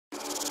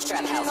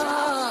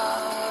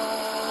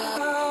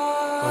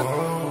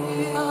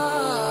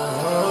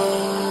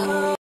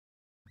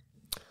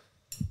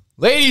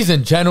Ladies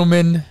and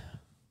gentlemen,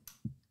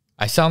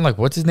 I sound like,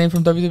 what's his name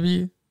from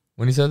WWE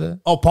when he said that?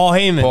 Oh, Paul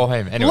Heyman. Paul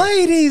Heyman. Anyway.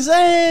 Ladies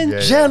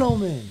and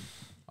gentlemen.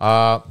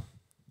 The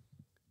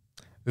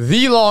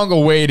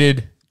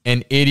long-awaited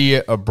An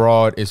Idiot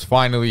Abroad is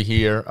finally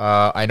here.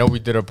 I know we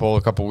did a poll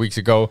a couple weeks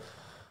ago.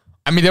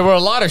 I mean, there were a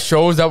lot of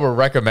shows that were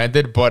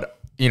recommended, but,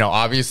 you know,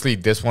 obviously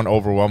this one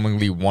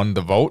overwhelmingly won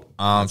the vote.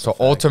 So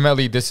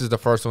ultimately, this is the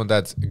first one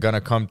that's going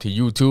to come to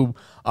YouTube.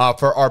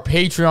 For our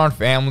Patreon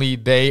family,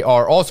 they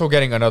are also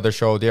getting another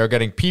show. They are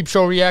getting Peep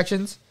Show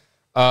reactions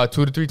 2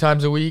 to 3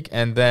 times a week,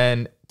 and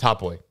then Top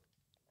Boy.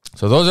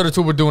 So those are the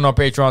 2 we're doing on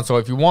Patreon. So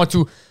if you want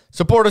to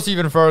support us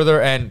even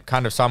further and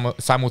kind of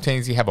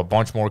simultaneously have a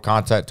bunch more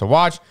content to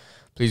watch,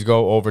 please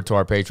go over to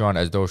our Patreon,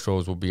 as those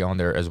shows will be on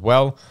there as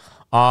well.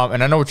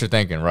 And I know what you're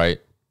thinking, right?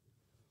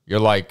 You're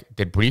like,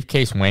 did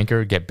Briefcase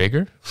Wanker get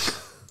bigger?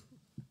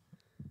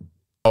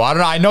 Oh, I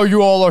don't know. I know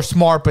you all are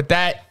smart, but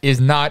that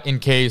is not in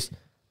case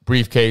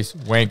Briefcase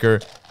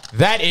Wanker.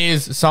 That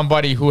is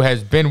somebody who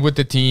has been with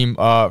the team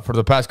for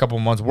the past couple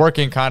of months,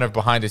 working kind of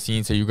behind the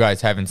scenes, so you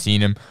guys haven't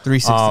seen him.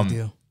 360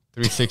 deal.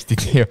 360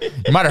 deal.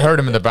 You might have heard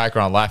him in the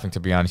background laughing, to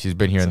be honest. He's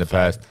been here in the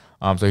past.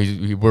 So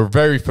we're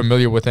very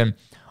familiar with him.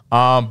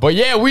 But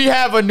yeah, we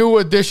have a new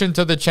addition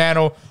to the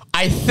channel.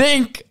 I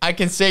think I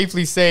can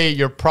safely say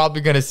you're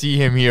probably going to see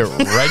him here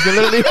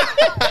regularly.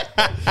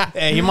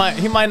 Hey, he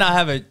might not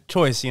have a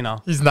choice, you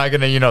know. He's not going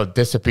to, you know,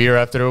 disappear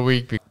after a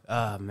week.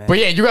 Man. But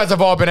yeah, you guys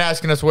have all been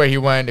asking us where he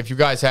went. If you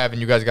guys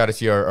haven't, you guys got to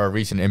see our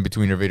recent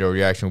in-betweener video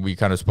reaction. We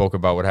kind of spoke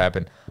about what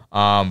happened.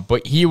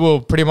 But he will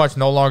pretty much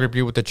no longer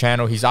be with the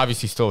channel. He's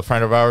obviously still a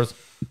friend of ours.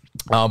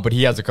 But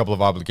he has a couple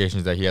of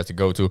obligations that he has to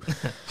go to.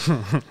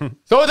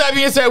 So with that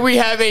being said, we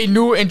have a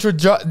new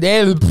introduction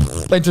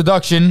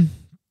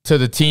to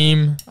the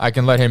team. I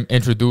can let him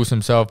introduce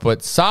himself.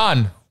 But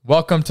San,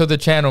 welcome to the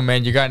channel,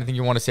 man. You got anything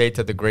you want to say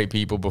to the great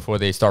people before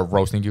they start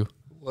roasting you?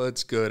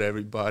 What's good,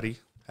 everybody?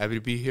 Happy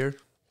to be here,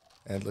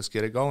 and let's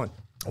get it going.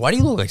 Why do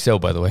you look like Sil,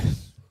 by the way?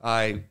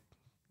 I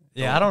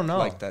don't know.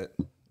 like that.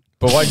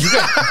 But why you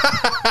guys?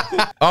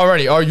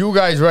 Alrighty, are you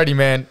guys ready,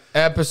 man?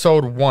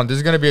 Episode 1. This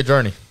is gonna be a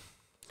journey.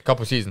 A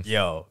couple seasons.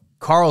 Yo,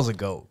 Karl's a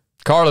goat.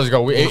 Karl is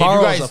go.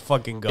 Karl's a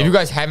fucking goat. If you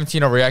guys haven't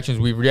seen our reactions,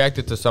 we've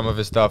reacted to some of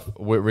his stuff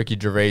with Ricky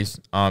Gervais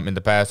in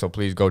the past, so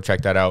please go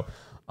check that out.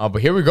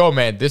 But here we go,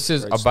 man. This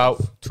is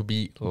about to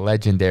be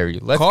legendary.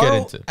 Let's Karl get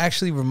into it.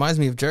 Actually reminds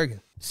me of Jurgen.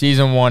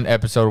 Season 1,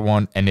 Episode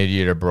 1, An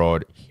Idiot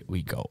Abroad. Here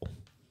we go.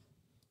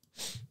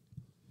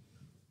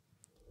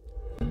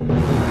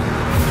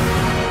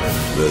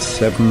 The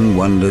 7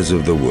 wonders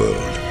of the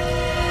world.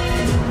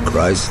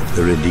 Christ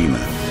the Redeemer.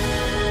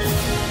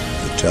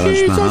 The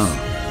Taj Mahal.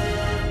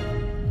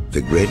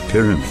 The Great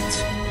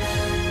Pyramids.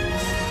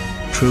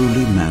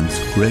 Truly man's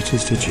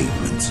greatest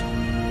achievements.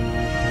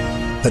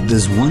 But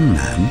there's one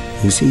man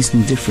who sees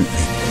them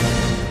differently.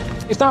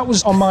 If that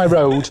was on my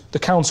road, the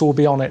council would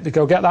be on it. They'd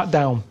go, get that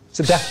down.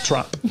 It's a death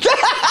trap.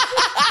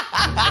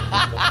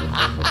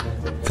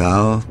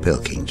 Karl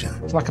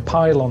Pilkington. It's like a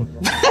pylon.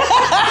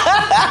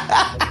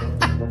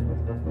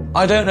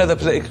 I don't know the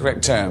politically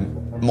correct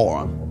term,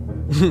 moron.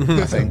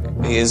 I think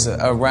he is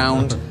a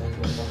round,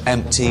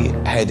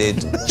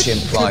 empty-headed,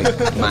 chimp-like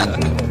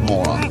mank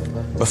moron,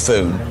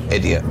 buffoon,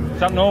 idiot. Is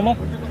that normal?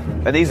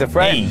 And he's a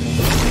friend.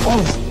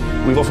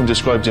 We've often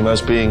described him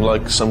as being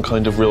like some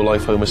kind of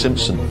real-life Homer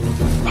Simpson.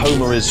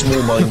 Homer is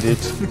small-minded,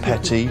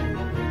 petty,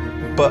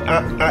 but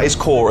at his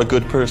core, a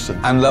good person.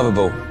 And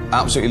lovable,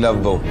 absolutely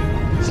lovable.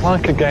 It's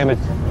like a game of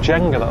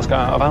Jenga that's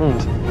got out of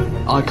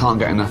hand. I can't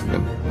get enough of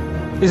him.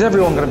 Is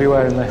everyone going to be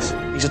wearing this?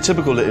 He's a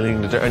typical Little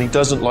Englander, and he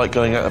doesn't like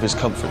going out of his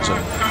comfort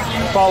zone.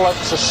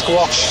 Bollocks are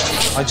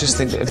squashed. I just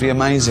think it'd be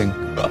amazing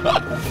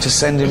to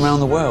send him around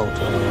the world.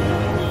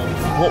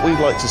 What we'd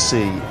like to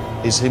see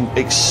is him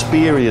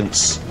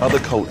experience other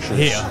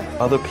cultures,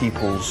 other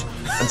peoples,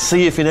 and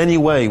see if in any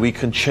way we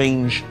can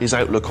change his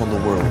outlook on the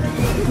world.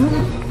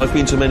 I've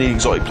been to many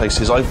exotic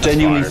places. I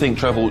genuinely think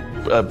travel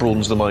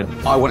broadens the mind.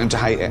 I want him to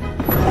hate it.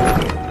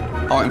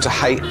 I want him to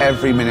hate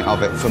every minute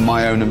of it for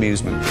my own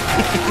amusement.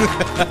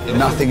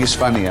 Nothing is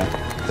funnier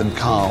than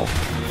Karl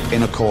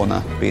in a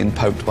corner being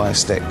poked by a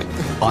stick.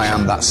 I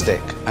am that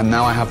stick. And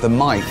now I have the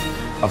might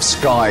of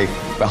Sky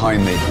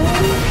behind me.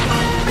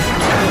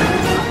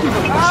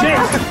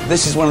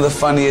 This is one of the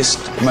funniest,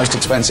 most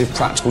expensive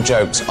practical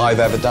jokes I've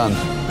ever done.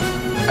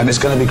 And it's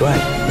going to be great.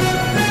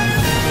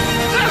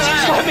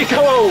 Let me go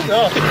home!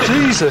 Oh,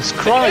 Jesus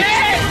Christ!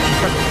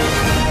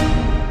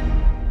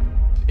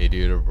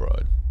 Idiot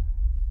Abroad.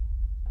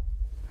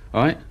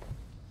 All right?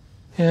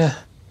 Yeah.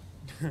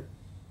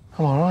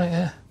 I'm alright,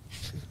 yeah.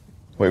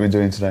 What have you been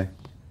doing today?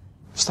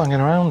 Just hanging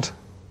around.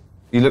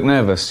 You look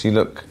nervous. You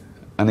look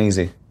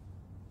uneasy.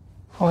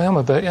 Oh, I am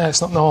a bit, yeah.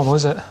 It's not normal,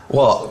 is it?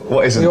 What?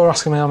 What isn't? You're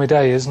asking me how my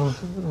day is, and I'm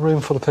in a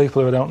room full of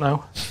people who I don't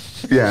know.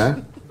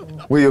 Yeah?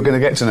 Well, you're going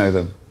to get to know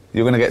them.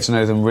 You're going to get to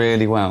know them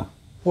really well.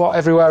 What,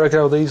 everywhere I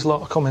go, these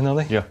lot are coming, are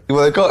they? Yeah.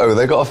 Well, they've got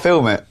to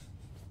film it.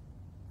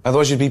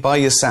 Otherwise, you'd be by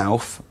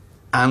yourself,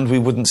 and we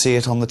wouldn't see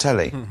it on the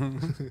telly.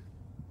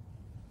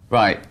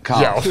 Right,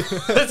 Carl.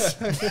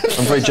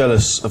 I'm very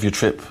jealous of your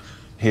trip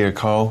here,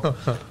 Carl,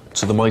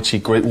 to the mighty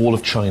Great Wall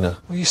of China.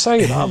 Well, you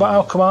say that, but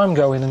how come I'm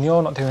going and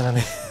you're not doing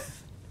any?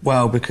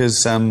 Well,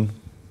 because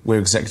we're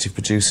executive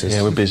producers.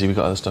 Yeah, we're busy. We've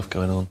got other stuff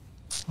going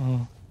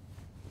on.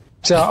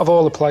 See, out of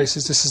all the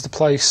places, this is the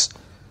place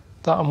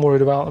that I'm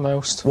worried about the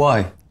most.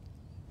 Why?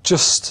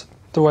 Just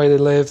the way they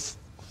live,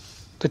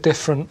 they're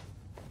different.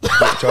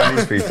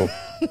 Chinese people.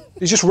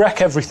 They just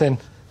wreck everything.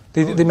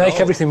 They make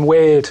everything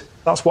weird.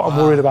 That's what I'm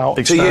worried about.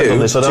 Expand on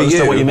this. I don't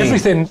understand what you mean.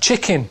 Everything.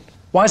 Chicken.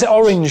 Why is it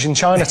orange in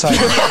Chinatown?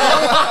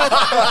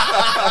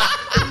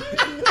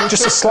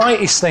 Just the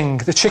slightest thing.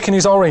 The chicken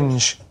is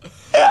orange.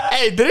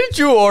 Hey, didn't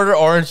you order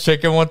orange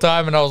chicken one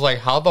time? And I was like,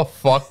 how the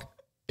fuck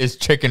is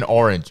chicken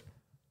orange?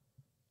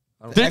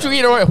 Didn't you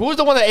eat orange? Who was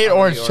the one that ate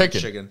orange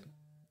chicken?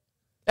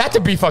 That had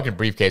to be fucking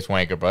Briefcase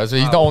Wanker, bro. So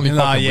he's the only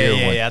fucking weird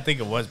one. Yeah, I think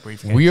it was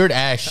Briefcase. Weird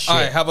ass shit. All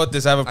right, how about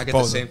this? I have a proposal.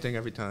 I get the same thing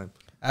every time.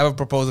 I have a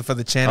proposal for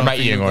the channel. I'm not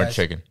eating orange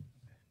chicken.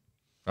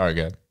 All right,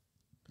 good.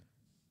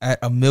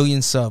 At 1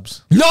 million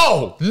subs.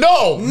 No,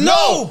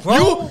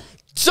 bro.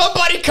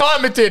 Somebody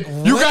commented,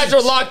 you guys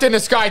are locked in a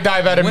skydive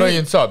at 1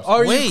 million subs.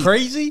 Are you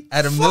crazy?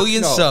 At 1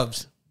 million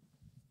subs,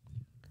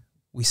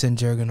 we send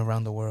Jurgen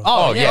around the world.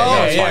 Oh, yeah.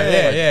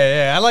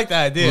 I like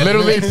that idea.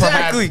 Literally,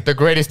 perhaps the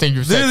greatest thing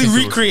you've said.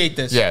 Literally recreate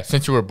this. Yeah,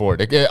 since you were bored.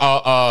 Can't say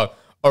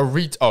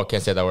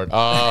that word.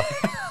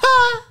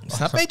 It's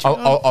not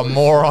Patreon. A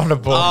more on the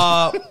board.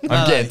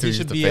 I'm getting too you used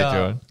should to be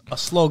Patreon. a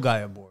slow guy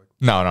aboard.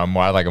 No,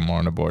 I like a more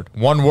on the board.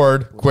 One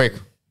word, quick.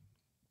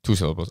 2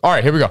 syllables. All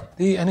right, here we go.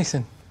 They eat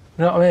anything.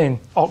 You know what I mean?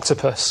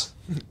 Octopus.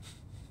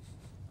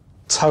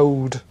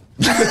 Toad.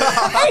 He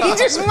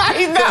just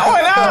made that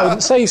one up! No,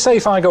 say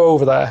if I go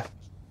over there,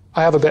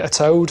 I have a bit of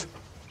toad.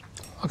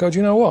 I go, do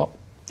you know what?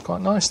 It's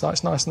quite nice, that.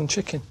 It's nicer than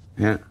chicken.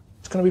 Yeah.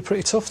 It's going to be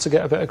pretty tough to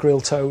get a bit of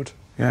grilled toad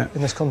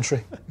in this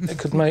country. It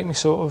could make me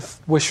sort of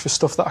wish for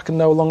stuff that I can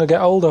no longer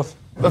get hold of.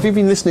 Have you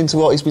been listening to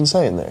what he's been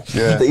saying there?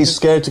 Yeah. That he's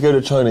scared to go to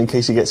China in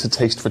case he gets a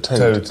taste for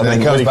toad. And then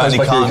he comes back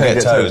and he can't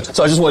get toad.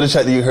 So I just wanted to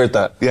check that you heard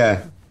that.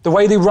 Yeah. The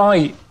way they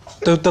write,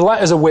 the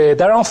letters are weird.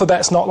 Their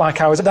alphabet's not like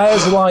ours.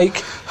 Theirs are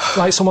like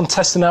someone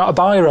testing out a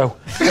biro.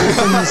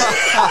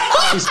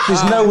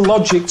 There's no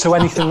logic to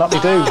anything that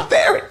they do.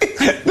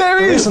 There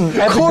is.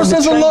 Of course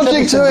there's a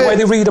logic to it. The way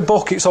they read a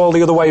book, it's all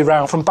the other way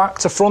around, from back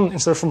to front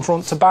instead of from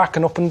front to back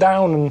and up and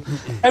down. And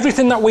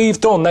everything that we've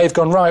done, they've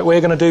gone, right,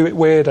 we're going to do it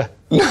weirder.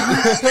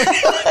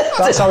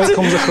 That's how it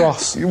comes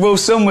across. Well,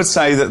 some would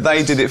say that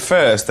they did it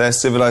first. Their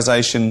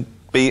civilization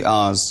beat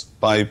ours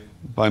by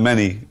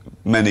many,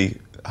 many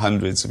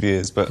hundreds of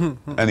years. But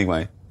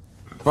anyway.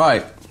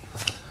 Right.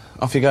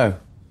 Off you go.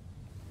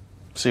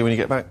 See you when you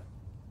get back.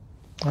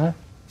 Yeah.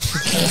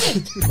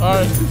 All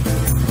right.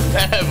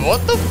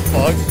 What the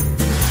fuck?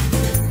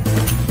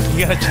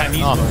 You got a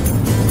Chinese one.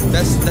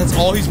 That's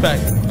all he's back.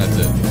 That's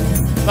it.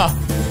 Ah.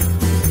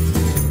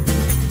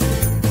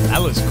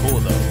 That looks cool,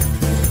 though.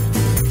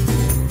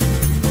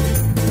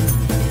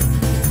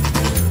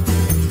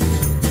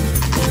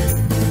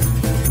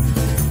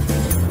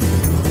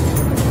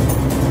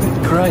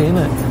 Grey, isn't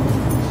it?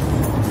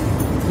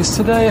 Is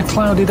today a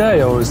cloudy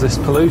day or is this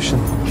pollution?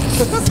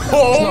 It's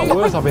not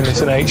worth having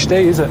this in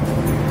HD, is it?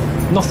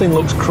 Nothing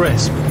looks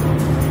crisp.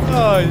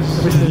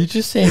 Did you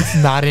just say it's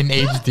not in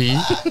HD?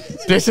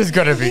 This is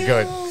gonna be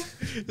good.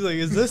 He's like,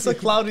 is this a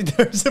cloudy?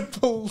 There's a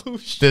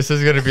pollution. This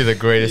is gonna be the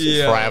greatest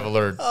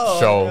traveler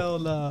show hell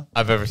nah.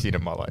 I've ever seen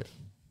in my life.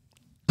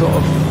 Sort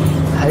of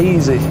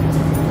hazy.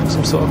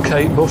 Some sort of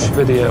Kate Bush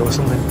video or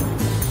something.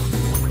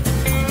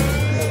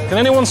 Can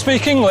anyone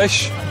speak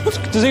English?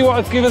 Does he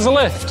want to give us a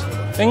lift?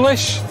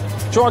 English?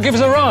 Do you want to give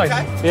us a ride?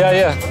 Okay.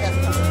 Yeah.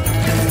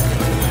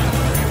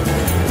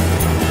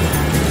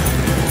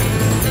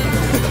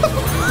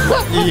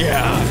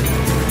 Yeah.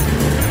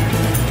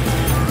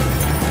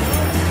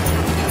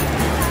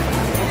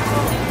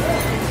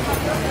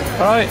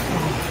 All right.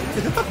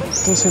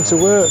 Doesn't seem to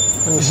work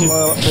when you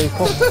smile at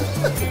people.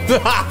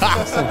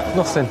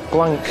 Nothing.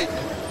 Blank.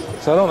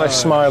 So I don't know if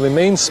smiling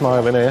means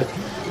smiling here.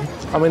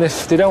 I mean,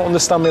 if they don't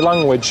understand my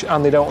language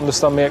and they don't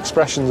understand my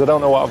expressions, I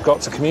don't know what I've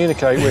got to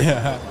communicate with.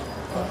 Yeah.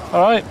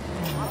 All right.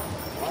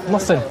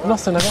 Nothing. I got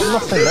nothing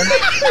then.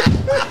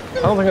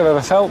 I don't think I've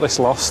ever felt this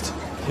lost.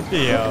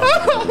 Yeah.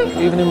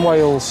 Even in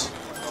Wales.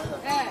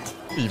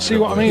 See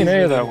what I mean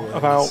here, though,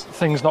 about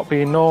things not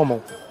being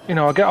normal? You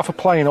know, I get off a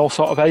plane all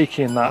sort of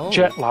achy and that,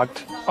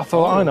 jet-lagged. I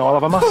thought, I know, I'll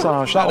have a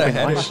massage. That'll be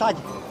nice.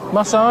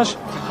 Massage?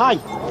 Hi.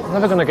 I'm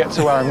never going to get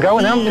to where I'm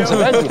going. I haven't been to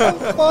bed yet.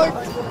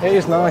 It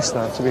is nice,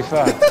 though, to be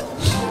fair.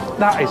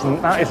 That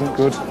isn't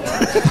good.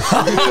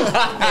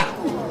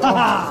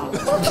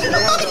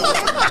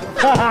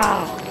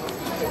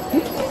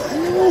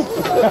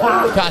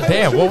 God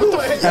damn, what the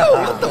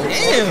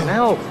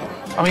hell?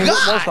 I mean,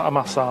 what was that, a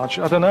massage?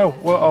 I don't know.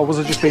 Or was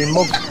it just being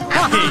mugged?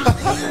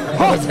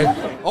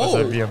 Was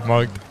it being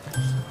mugged?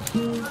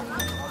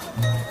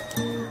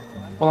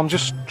 Well, I'm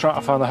just trying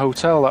to find the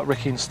hotel that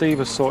Ricky and Steve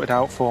have sorted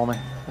out for me.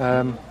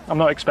 I'm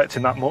not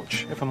expecting that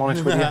much, if I'm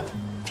honest with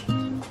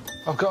you.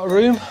 I've got a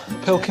room,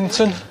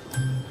 Pilkington.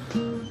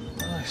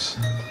 Nice.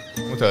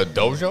 With a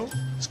dojo?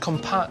 It's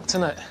compact,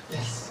 isn't it?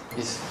 Yes,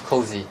 it's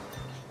cozy.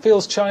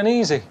 Feels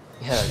Chinesey.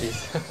 Yeah, it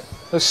is.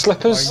 Those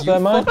slippers, they're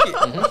mine.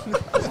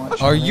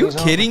 Are you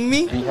kidding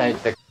me? Behind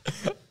the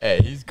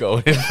Hey, he's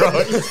going,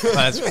 bro.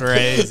 That's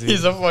crazy.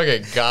 He's a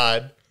fucking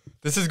god.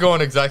 This is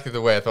going exactly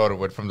the way I thought it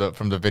would from the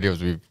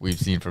videos we've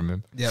seen from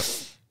him. Yep.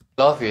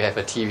 love you have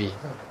a TV.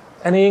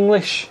 Any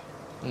English?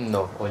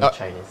 No, only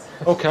Chinese.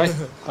 Okay,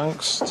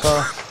 thanks.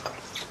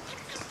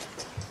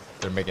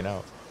 They're making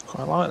out.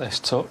 Quite like this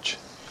touch.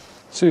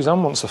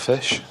 Suzanne wants a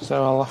fish,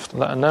 so I'll have to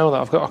let her know that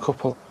I've got a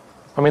couple.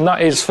 I mean,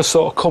 that is for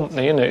sort of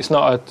company, isn't it? It's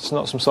not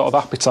some sort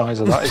of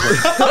appetiser, that is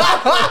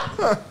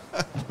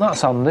it?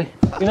 That's handy.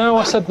 You know,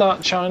 I said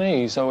that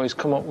Chinese always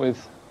come up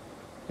with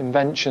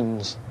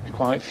inventions,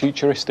 quite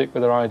futuristic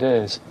with their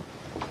ideas.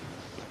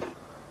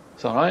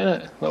 It's all right,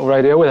 isn't it? Little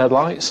radio with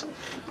headlights.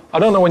 I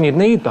don't know when you'd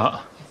need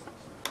that.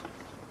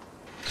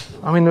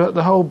 I mean,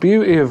 the whole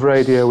beauty of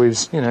radio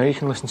is, you know, you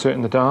can listen to it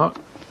in the dark.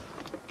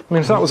 I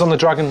mean, if that was on the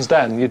Dragon's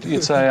Den,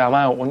 you'd say, I'm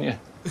out, wouldn't you?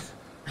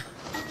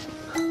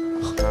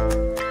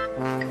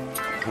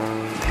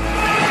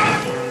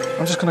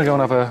 I'm just going to go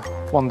and have a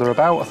wander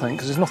about, I think,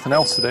 because there's nothing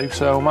else to do,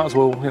 so I might as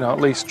well, you know, at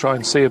least try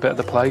and see a bit of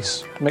the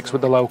place, mix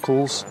with the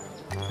locals.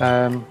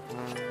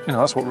 You know,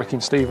 that's what Ricky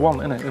and Steve want,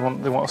 innit?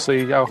 They want to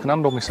see how I can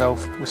handle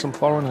myself with some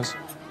foreigners.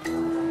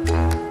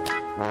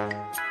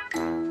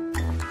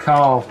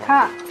 Karl.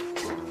 Karl.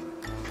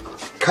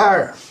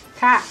 Karl.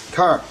 Karl.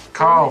 Karl.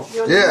 Karl.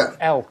 Yeah.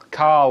 L.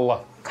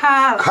 Karl.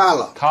 Karl.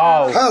 Karl.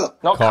 Karl. Karl.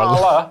 Not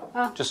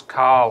Carla, just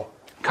Karl.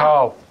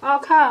 Karl. Oh,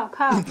 Karl.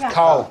 Karl. Yeah.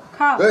 Karl.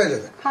 Karl. Wait a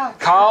minute. Karl.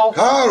 Karl.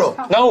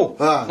 Karl. No.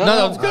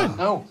 No, it's good.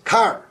 No.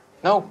 Karl.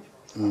 No.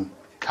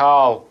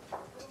 Karl.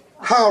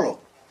 Karl.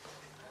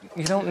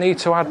 You don't need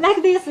to add.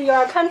 Like this,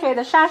 your country,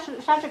 the 莎士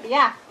比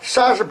亚。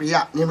莎士比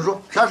亚，你们说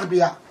莎士比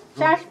亚。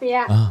莎士比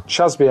亚。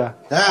Shakespeare.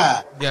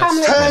 哎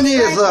Hamlet.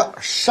 ，Chinese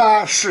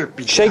莎士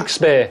比亚。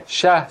 Shakespeare.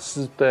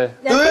 Shakespeare. 对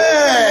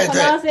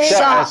对，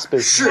莎士比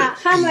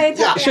Hamlet.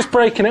 亚。 It's just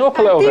breaking it up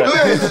a little bit.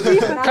 对对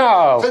对，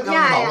 Karl. 真的很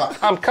好了。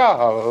 I'm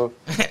Karl.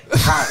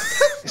 Karl.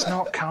 It's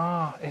not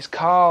Karl. It's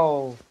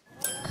Karl.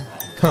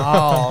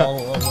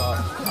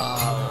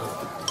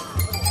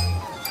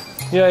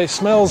 Yeah, it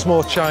smells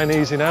more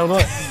Chinese now,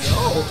 doesn't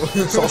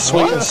it? Sort of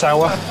sweet and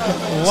sour.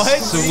 What?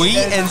 Sweet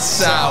and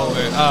sour.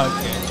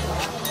 Okay.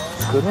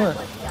 It's good, isn't it?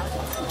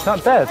 Is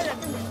that dead?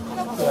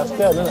 Yeah, that's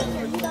dead, isn't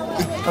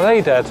it? Are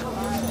they dead?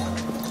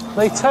 Are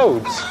they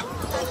toads?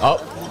 Oh.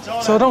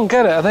 So I don't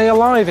get it. Are they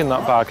alive in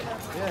that bag?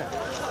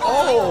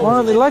 Oh. Why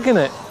aren't they legging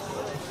it?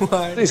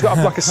 He's got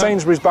like a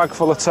Sainsbury's bag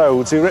full of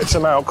toads. He rips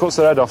them out, cuts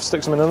their head off,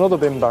 sticks them in another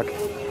bin bag.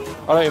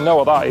 I don't even know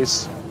what that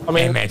is. I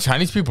mean, Hey, man,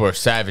 Chinese people are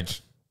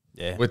savage.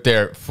 Yeah. With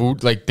their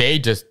food. Like,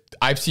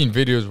 I've seen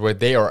videos where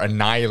they are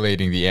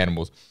annihilating the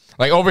animals.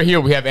 Like, over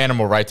here, we have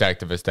animal rights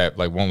activists that,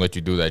 like, won't let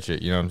you do that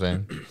shit. You know what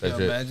I'm saying? That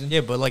shit. Imagine.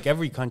 Yeah, but like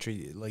every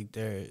country, like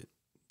they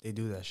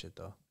do that shit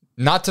though.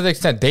 Not to the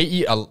extent they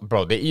eat,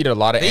 they eat a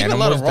lot of They eat a animals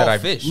lot of that raw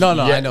I've fish. No,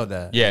 Yeah, I know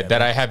that. Yeah,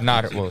 that I have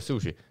not. Well,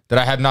 sushi that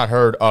I have not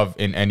heard of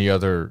in any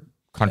other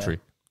country.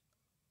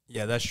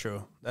 Yeah, that's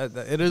true. That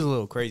it is a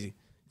little crazy.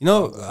 You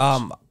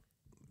know,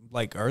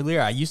 like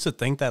earlier, I used to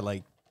think that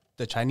like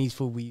the Chinese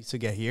food we used to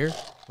get here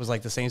was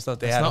like the same stuff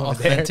they had not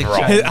over there. authentic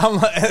Chinese. I'm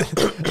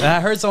like, and I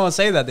heard someone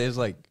say that. They was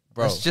like,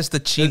 bro, It's just the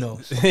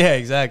chinos. yeah,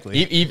 exactly.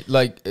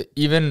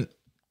 Even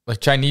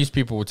Chinese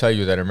people will tell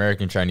you that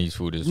American Chinese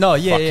food is Yeah.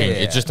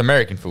 It's just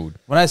American food.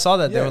 When I saw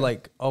that, they were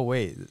like, oh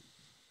wait,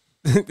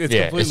 it's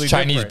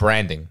Chinese different.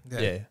 branding.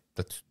 Yeah.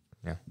 That's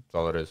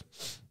all it is.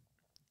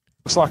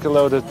 it's like a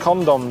load of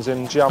condoms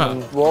in jam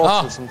and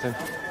water or something.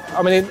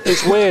 I mean,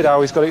 it's weird how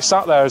he's got it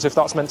sat there as if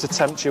that's meant to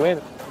tempt you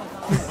in.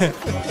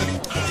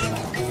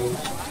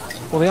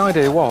 Well, the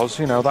idea was,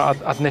 you know, that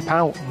I'd nip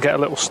out and get a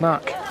little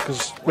snack,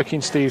 because Ricky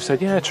and Steve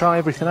said, yeah, try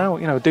everything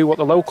out, you know, do what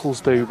the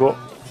locals do, but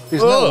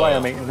there's no way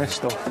I'm eating this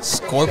stuff.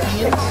 Scorpions?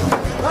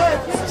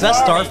 Is that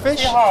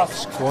starfish?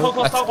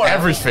 That's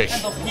every fish.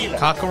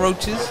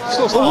 Cockroaches?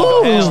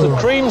 The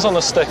cream's on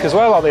a stick as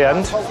well at the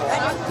end.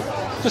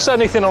 Just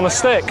anything on a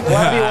stick,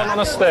 whatever you want on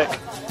a stick.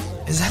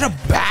 Is that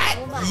a bat?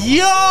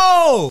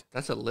 Yo!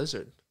 That's a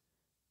lizard.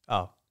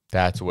 Oh,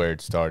 That's where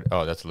it started.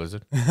 Oh, that's a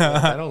lizard.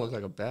 That don't look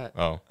like a bat.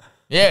 Oh,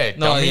 yeah.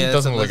 No, It it's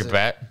doesn't a look like a lizard.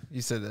 bat.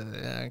 You said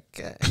that.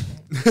 Okay.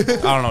 I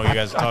don't know what you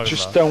guys are I talking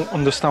just about. don't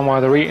understand why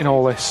they're eating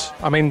all this.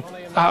 I mean,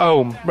 at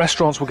home,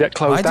 restaurants will get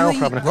Why closed do down they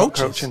for having a eat roaches?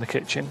 cockroach in the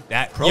kitchen.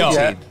 That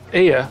Yeah,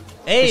 here.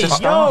 Hey, it's a yo.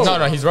 start.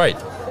 No, he's right.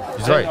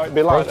 He's It'd right.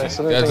 be like Protein. this.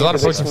 I don't There's think a lot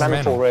of it's protein from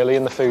mental, animals. really,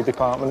 in the food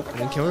department. I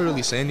mean, can we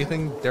really say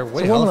anything? They're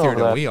way There's a woman healthier over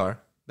than there. we are.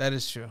 That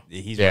is true.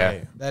 He's Yeah.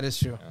 right. That is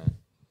true.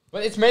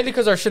 But it's mainly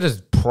because our shit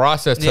is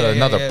processed to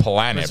another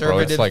planet, bro.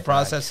 It's Preservative like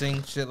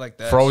processing, shit like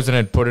that. frozen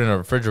and put in a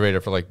refrigerator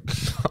for like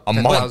a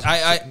month.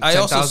 I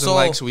also 10,000 saw...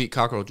 like sweet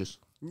cockroaches.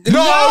 No,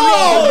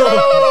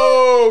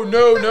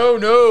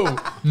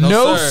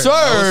 sir.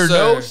 sir.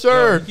 No,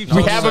 sir.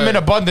 We have them sir. in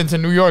abundance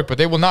in New York, but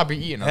they will not be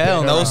eaten.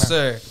 Hell No,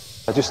 sir.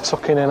 Just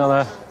tucking in on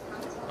a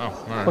Oh,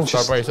 all right. bunch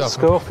Start by of yourself.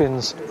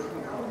 scorpions.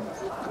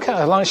 Look at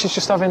her, like she's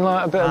just having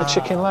like a bit of a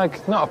chicken leg.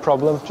 Not a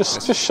problem.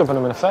 Just shoving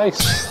them in her face.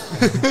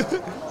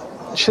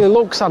 She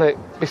looks at it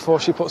before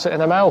she puts it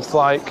in her mouth,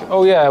 like,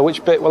 oh yeah,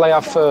 which bit will I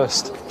have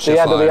first? The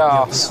head or the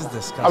arse?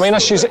 I mean,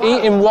 as she's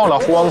eating one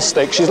off one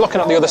stick, she's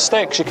looking at the other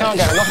stick. She can't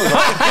get enough of it.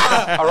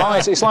 Her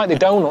eyes, it's like the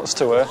donuts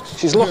to her.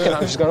 She's looking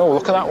at it, she's going, oh,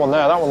 look at that one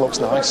there, that one looks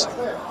nice.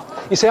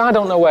 You see, I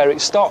don't know where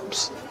it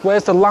stops.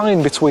 Where's the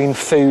line between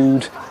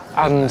food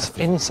and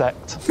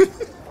insect?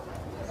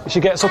 She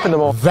gets up in the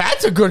morning.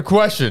 That's a good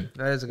question.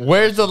 That is a good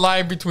Where's the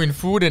line between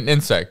food and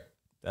insect?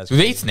 That's Do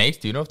they eat snakes?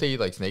 Do you know if they eat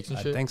like snakes and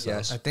I shit? think so.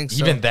 I think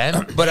so. Even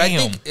then? But I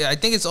Damn.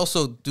 think it's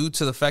also due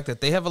to the fact that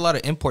they have a lot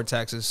of import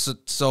taxes.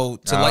 So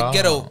to like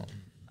get a,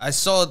 I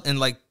saw it in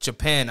like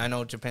Japan. I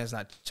know Japan's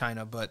not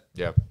China, but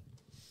Yeah.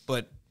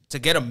 but to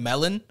get a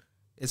melon,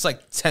 it's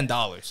like $10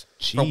 for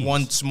Jeez.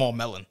 one small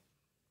melon.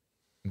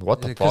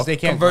 What the Because fuck? they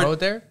can't Convert- grow it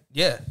there?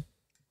 Yeah,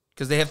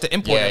 because they have to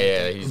import. Yeah,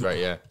 everything. he's right.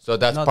 Yeah. So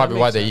that's No, that probably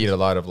why makes they sense. eat a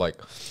lot of like.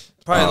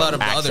 Probably a lot of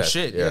the other access,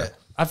 shit. yeah. Yeah,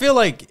 I feel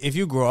like if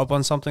you grow up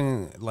on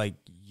something, like,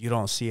 you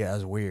don't see it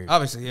as weird.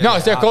 obviously. Yeah, No,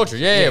 it's their culture.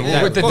 Yeah, yeah.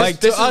 Yeah, With the-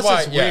 like this to is us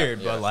why- it's yeah, weird,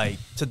 yeah. but like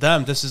to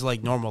them this is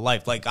like normal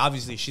life. Like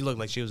obviously she looked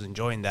like she was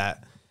enjoying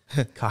that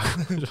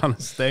cockroach on a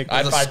stick.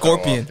 a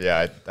scorpion.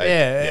 Yeah.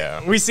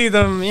 yeah, we see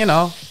them, you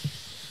know,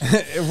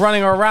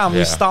 running around. We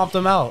Yeah. stomp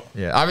them out.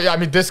 Yeah. I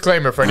mean,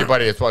 disclaimer for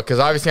anybody as well, because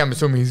obviously I'm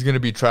assuming he's going to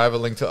be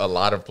traveling to a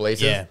lot of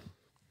places. Yeah.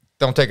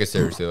 Don't take it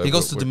seriously. Like, He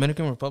goes to we're-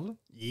 Dominican Republic.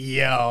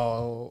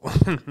 Yo,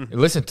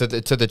 Listen to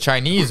the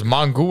Chinese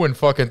mango and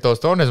fucking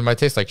tostones might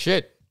taste like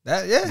shit,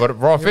 That yeah, but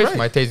raw you're fish right.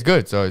 might taste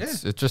good. So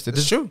it's just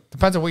It's true.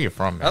 Depends on where you're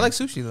from. Man. I like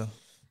sushi though.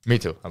 Me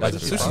too. I like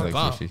Sushi. sushi. I like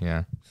Wow. sushi.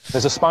 Yeah.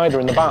 There's a spider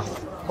in the bath.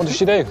 What does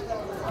she do?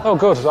 Oh,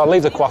 good. I'll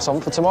leave the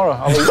croissant for tomorrow.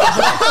 I'll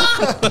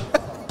leave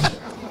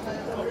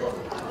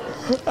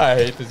I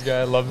hate this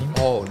guy. I love him.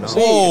 Oh no.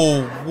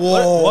 Oh,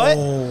 whoa! What?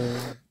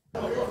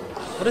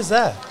 What is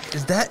that?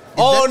 Is that?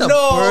 Oh that the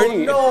no!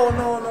 bird? No!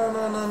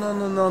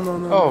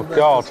 Oh,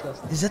 God.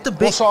 Is that the What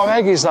big? sort of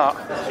egg is that?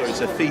 So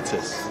it's a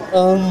fetus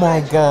Oh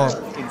my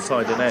god!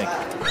 inside an egg.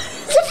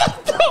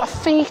 A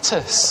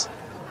fetus.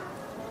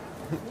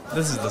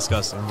 This is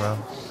disgusting, bro.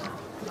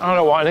 I don't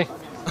know what any.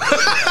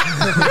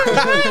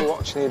 You're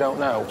watching, you don't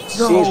know. He's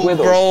with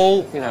us.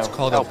 bro. You know,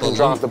 called a helping balloon.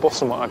 drive the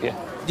bus and what have you.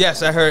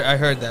 Yes, I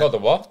heard that. Called the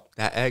what?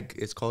 That egg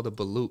is called a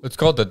balut. It's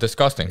called the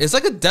disgusting. It's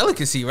like a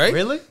delicacy, right?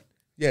 Really?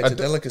 Yeah, it's a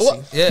delicacy.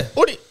 What? Yeah.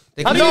 What? Do you,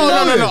 They no, clean no,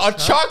 it no, up. no.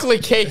 A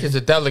chocolate cake is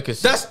a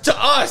delicacy. That's to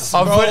us,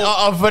 a, bro.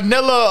 a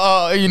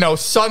vanilla,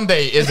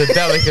 sundae is a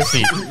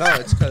delicacy. No,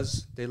 it's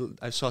because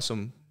I saw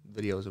some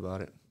videos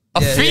about it.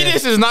 A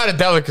fetus is not a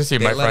delicacy,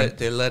 my friend.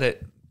 They let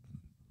it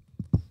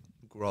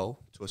grow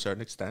to a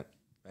certain extent,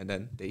 and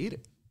then they eat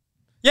it.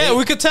 Yeah,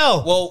 we could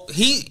tell. Well,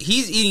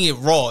 he's eating it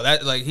raw.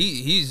 That like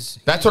he's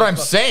That's what I'm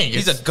saying.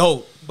 He's It's- a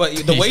goat. But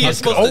the way He's you're a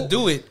supposed to goat.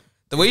 do it,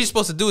 the way you're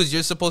supposed to do is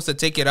you're supposed to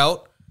take it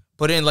out,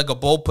 put it in like a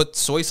bowl, put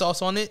soy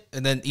sauce on it,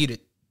 and then eat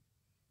it.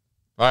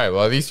 All right,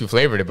 well, at least you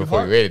flavored it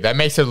before you ate it. That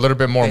makes it a little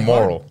bit more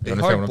moral. They You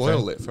hard understand what I'm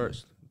boil saying? it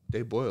first.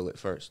 They boil it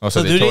first. Oh, so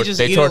So they, do they tor- just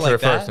they eat it torture like it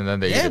first that? and then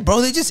they eat Yeah, it. bro,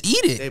 they just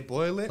eat it. They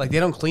boil it. Like they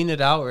don't clean it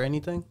out or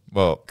anything.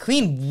 Well,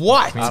 Clean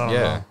what? I don't yeah.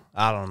 know.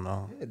 I don't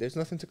know. Yeah, there's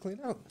nothing to clean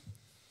out.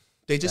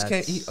 They just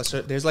can't eat a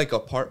certain. There's like a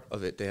part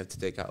of it they have to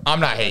take out. I'm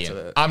not That's hating.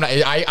 a- I'm not.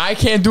 I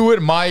can't do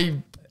it. My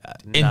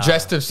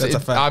ingestive. That's a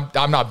fact.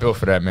 I'm not built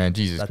for that, man.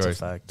 Jesus That's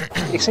Christ. a fact.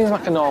 He seems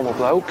like a normal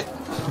bloke.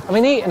 I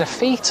mean, eating a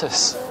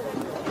fetus.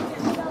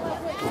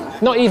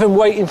 Not even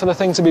waiting for the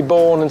thing to be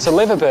born and to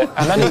live a bit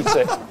and then eat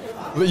it.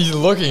 He's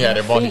looking at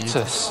it while he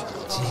Fetus.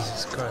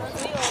 Jesus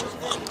Christ.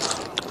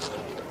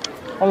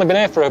 Only been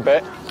here for a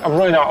bit. I'm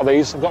running out of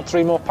these. I've got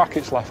 3 more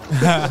packets left.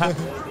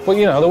 But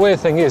you know, the weird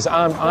thing is,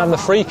 I'm the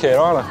freak here,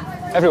 aren't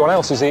I? Everyone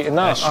else is eating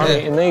that. I'm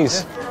eating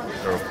these.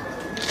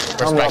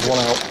 I'm the odd one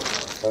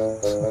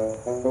out.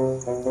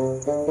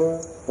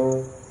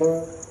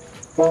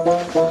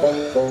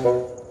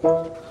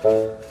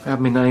 I had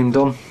my name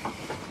done.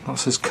 That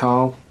says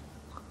Karl.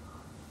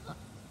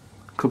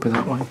 Could be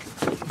that way.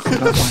 Could be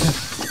that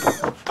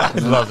way. I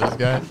love this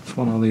guy. It's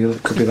one or the other.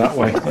 Could be that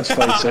way. Let's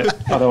face it.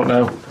 I don't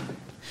know.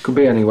 Could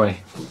be anyway.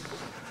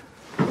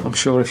 I'm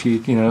sure if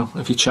if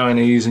you're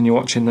Chinese and you're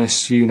watching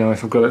this, you know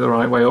if I've got it the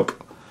right way up.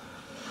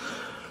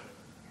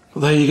 But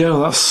there you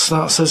go. That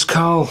says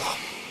Karl.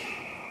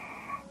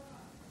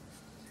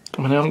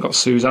 I mean, I haven't got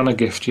Suzanne a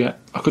gift yet.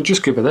 I could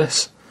just give her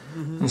this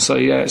and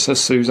say, yeah, it says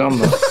Suzanne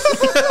there.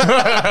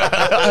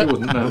 She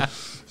wouldn't know.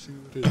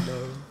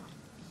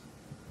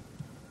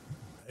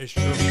 It's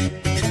true.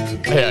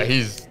 Yeah,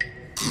 he's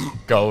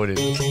goated.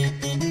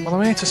 Well,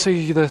 I'm here to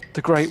see the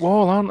Great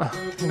Wall, aren't I?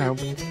 You know,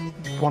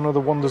 one of the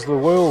wonders of the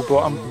world, but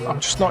I'm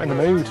just not in the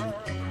mood.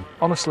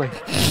 Honestly.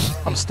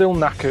 I'm still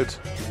knackered.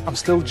 I'm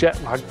still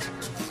jet-lagged.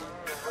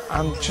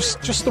 And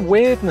just the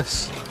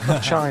weirdness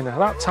of China,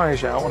 that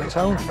tires you out on its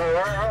own.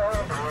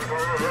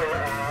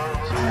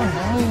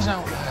 Oh, noise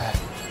out there.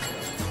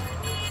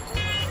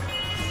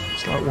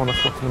 It's like 1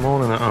 o'clock in the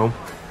morning at home.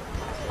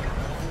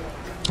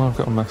 I've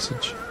got a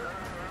message.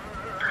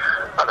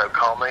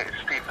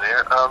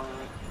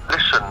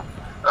 Listen,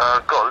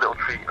 got a little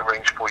treat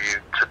arranged for you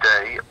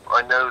today.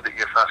 I know that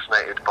you're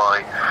fascinated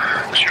by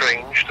the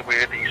strange, the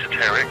weird, the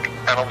esoteric,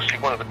 and obviously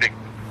one of the big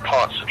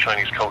parts of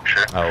Chinese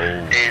culture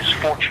is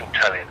fortune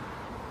telling.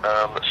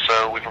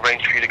 So we've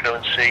arranged for you to go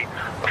and see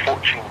a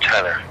fortune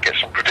teller, get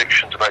some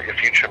predictions about your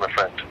future, my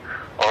friend.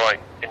 All right,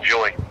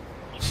 enjoy.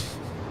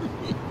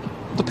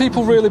 Do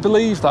people really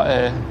believe that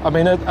here? I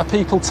mean, are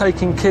people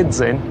taking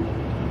kids in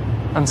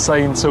and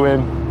saying to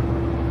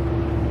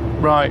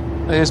him, right,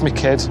 here's my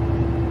kid,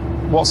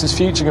 what's his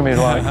future going to be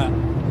like?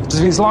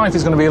 His life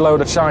is going to be a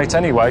load of shite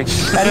anyway.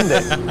 End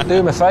it. Do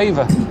him a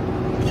favour.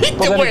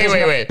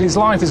 Wait. His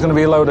life is going to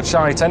be a load of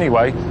shite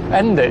anyway.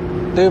 End it.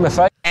 Do him a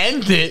favour.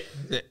 End it?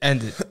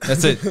 End it.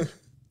 That's it.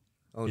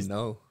 Oh,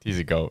 no. He's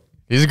a goat.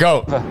 He's a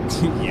goat.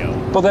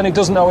 But then it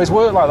doesn't always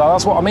work like that.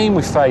 That's what I mean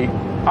with fate.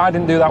 I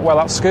didn't do that well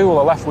at school.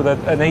 I left with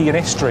an E in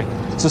history.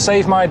 So say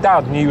if my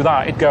dad knew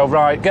that, he'd go,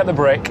 right, get the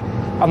brick,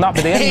 and that'd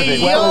be the end of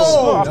it.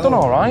 Well, I've done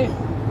all right.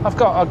 I've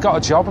got a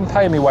job and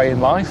paying my way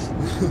in life.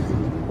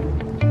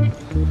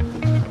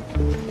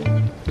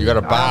 You got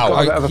to bow.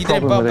 I've got a bit of a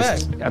problem with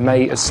this. A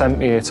mate has sent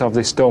me here to have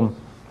this done.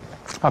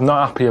 I'm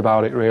not happy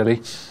about it,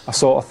 really. I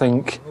sort of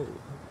think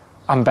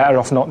I'm better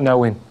off not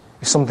knowing.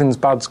 If something's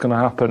bad's going to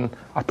happen,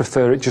 I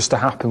prefer it just to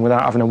happen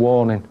without having a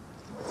warning.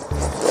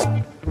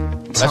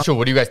 That's true.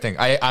 What do you guys think?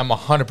 I'm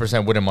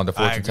 100% with him on the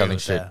fortune telling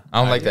shit.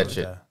 I don't like that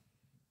shit.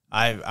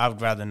 I'd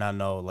rather not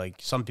know. Like,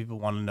 some people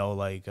want to know,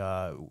 like,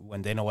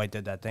 when Dana White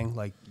did that thing,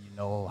 like, you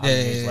know how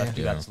many years left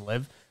you got to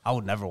live. I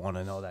would never want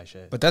to know that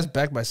shit. But that's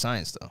backed by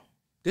science, though.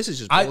 This is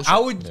just bullshit.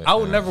 I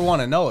would never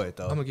want to know it,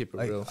 though. I'm gonna keep it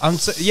real.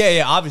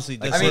 Obviously.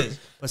 Like,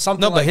 but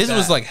something. No, but like his that.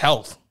 was like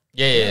health.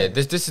 Yeah.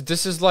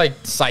 This is like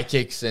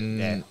psychics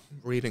and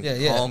reading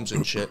palms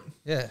and shit.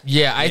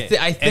 Yeah. I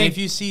think. And if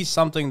you see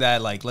something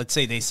that, like, let's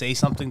say they say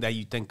something that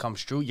you think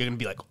comes true, you're gonna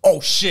be like,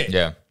 oh shit,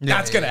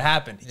 that's gonna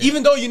happen.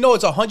 Even though you know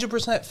it's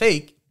 100%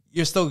 fake,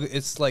 you're still.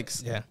 It's like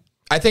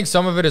I think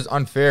some of it is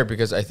unfair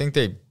because I think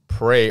they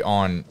prey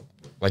on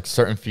like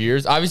certain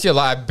fears. Obviously,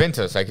 I've been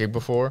to a psychic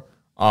before.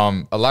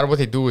 A lot of what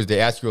they do is they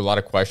ask you a lot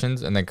of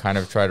questions and then kind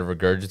of try to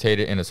regurgitate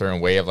it in a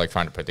certain way of like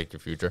trying to predict your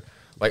future.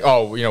 Like,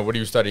 oh, you know, what are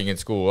you studying in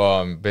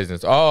school?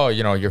 Business. Oh,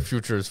 you know, your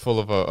future is full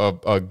of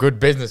a good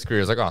business career.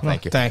 It's like, oh,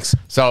 thank you. Thanks.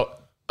 So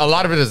a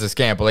lot of it is a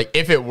scam. But like,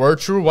 if it were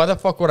true, why the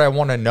fuck would I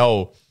want to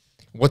know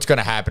what's going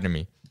to happen to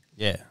me?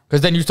 Yeah.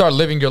 Because then you start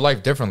living your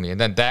life differently.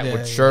 And then that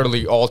would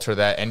surely alter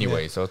that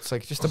anyway. So it's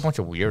like just a bunch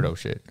of weirdo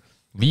shit.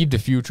 Leave the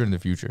future in the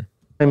future.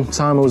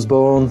 Time I was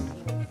born.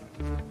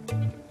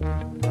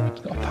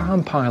 Got a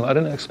Palm Pilot. I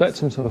didn't expect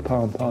him to have a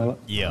Palm Pilot.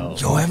 Yo,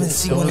 I haven't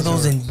seen one of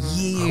those in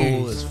years.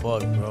 Cool as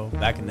fuck, bro.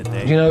 Back in the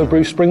day. Do you know who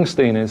Bruce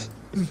Springsteen is?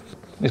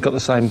 He's got the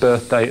same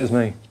birth date as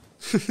me.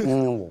 I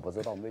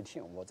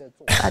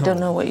don't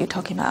know what you're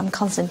talking about. I'm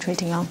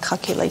concentrating on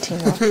calculating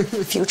your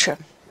future.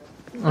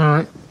 All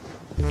right.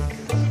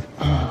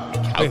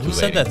 Wait, who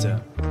said that to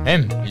him?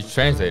 Him. He's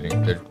translating.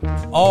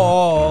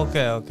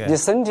 Okay.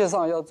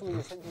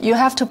 You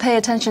have to pay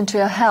attention to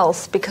your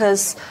health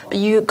because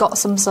you got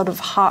some sort of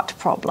heart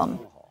problem.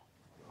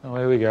 Oh,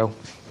 here we go.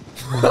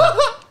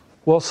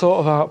 What sort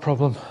of heart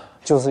problem?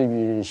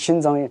 Something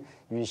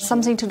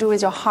to do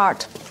with your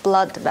heart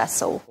blood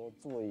vessel.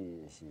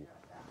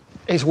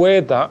 It's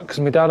weird that, because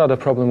my dad had a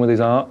problem with his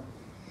heart,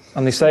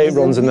 and they say it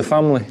runs in the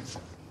family.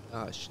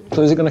 Oh, shit.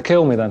 So is it going to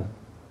kill me then?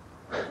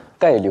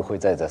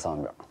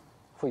 90%.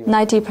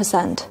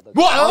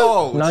 What?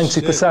 Oh,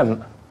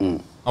 90%?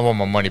 I want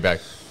my money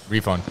back.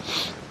 Refund.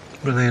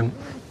 Brilliant.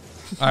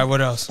 All right, what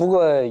else?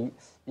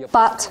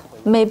 But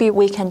maybe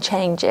we can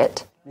change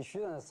it.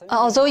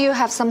 Although you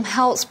have some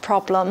health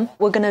problem,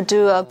 we're going to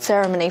do a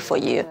ceremony for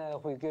you.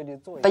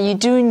 But you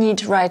do need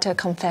to write a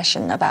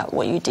confession about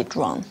what you did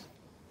wrong.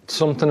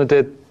 Something I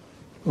did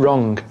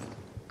wrong.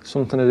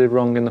 Something I did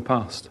wrong in the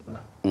past.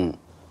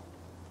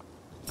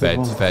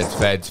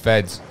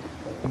 Feds.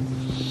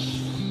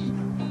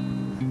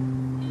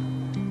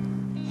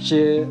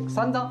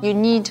 You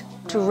need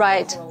to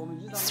write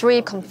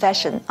 3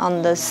 confessions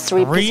on the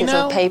 3 pieces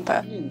of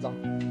paper.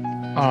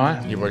 All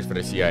right. He works for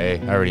the CIA.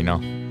 I already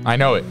know. I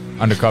know it.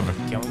 Undercover.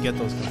 Can we get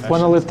those confessions?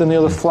 When I lived in the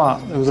other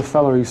flat, there was a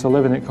fella who used to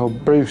live in it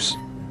called Bruce,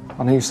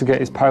 and he used to get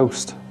his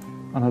post,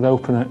 and I'd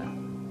open it.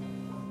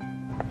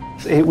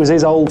 It was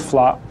his old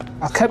flat.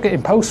 I kept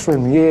getting posts for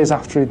him years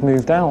after he'd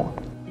moved out.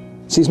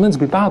 So he's meant to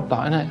be bad,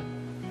 that, isn't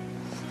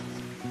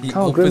it?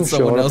 Karl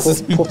Grimshaw, I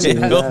put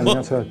him in there and he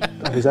had to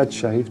have his head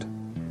shaved.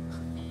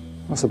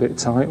 That's a bit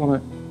tight,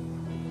 wasn't it?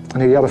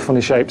 And he had a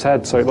funny shaped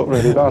head, so it looked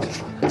really bad.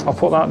 I'll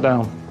put that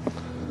down.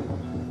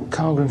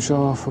 Karl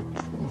Grimshaw for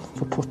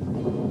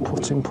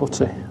putting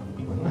putty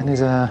in his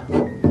hair.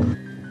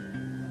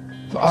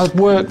 I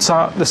worked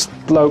at this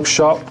bloke's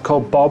shop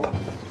called Bob.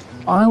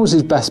 I was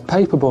his best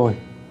paper boy.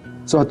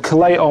 So I'd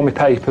collate all my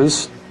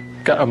papers,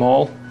 get them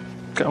all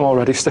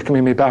ready, stick them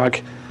in my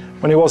bag.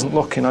 When he wasn't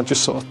looking, I'd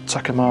just sort of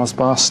take a Mars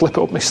bar, slip it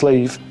up my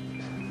sleeve,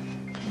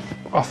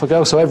 off I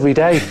go. So every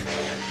day,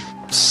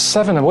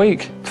 7 a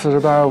week for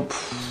about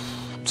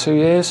 2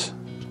 years.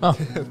 Oh,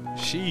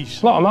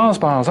 Sheesh. A lot of Mars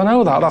bars, I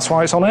know that. That's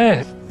why it's on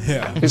air.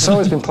 Yeah. It's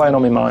always been playing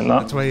on my mind, that.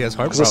 That's why he has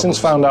heart Because I've since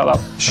found out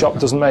that shop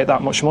doesn't make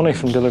that much money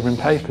from delivering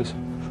papers.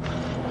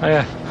 Oh,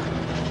 yeah.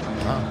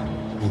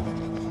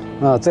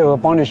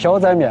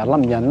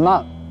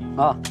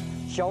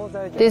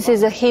 This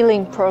is a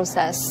healing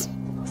process.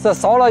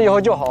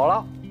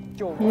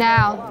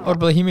 Now, Oh,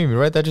 but he made me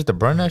write that just to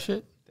burn that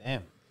shit?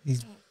 Damn.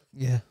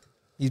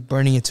 He's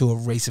burning it to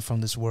erase it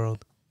from this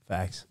world.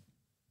 Facts.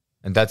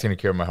 And that's going to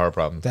cure my heart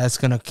problem. That's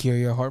gonna cure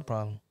your heart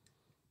problem.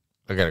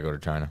 I got to go to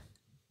China.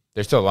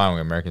 They're still allowing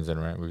Americans in,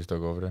 right? We can still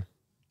go over there?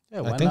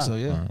 Yeah, I think so.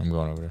 Yeah. I'm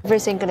going over there.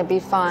 everything gonna be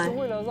fine.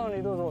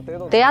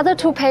 The other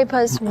two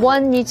papers,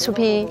 one needs to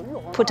be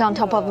put on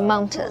top of a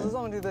mountain.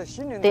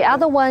 The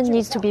other one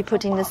needs to be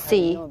put in the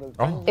sea.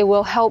 Oh. It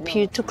will help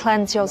you to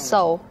cleanse your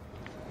soul.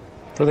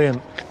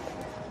 Brilliant.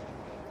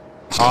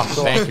 Oh,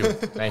 thank you.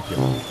 Thank you.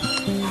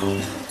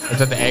 Is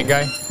that the egg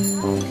guy?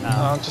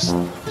 No,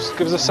 just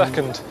give us a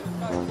second.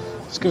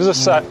 Just give us a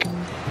sec.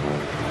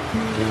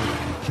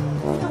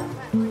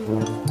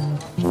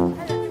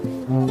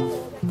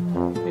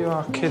 You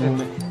are kidding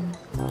me.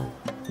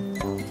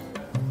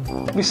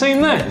 Have you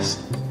seen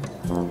this?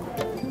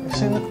 Have you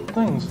seen the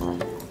things?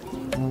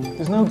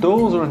 There's no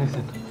doors or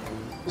anything.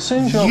 As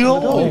soon as you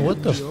open the door,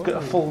 you just get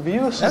a full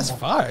view of something. That's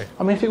fire.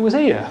 I mean, if it was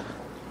here,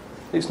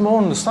 it's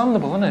more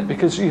understandable, isn't it?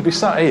 Because you'd be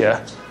sat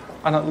here,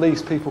 and at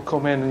least people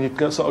come in and you'd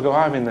sort of go,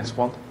 I'm in this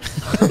one.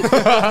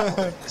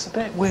 It's a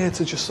bit weird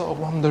to just sort of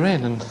wander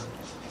in and...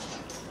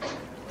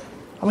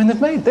 I mean,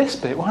 they've made this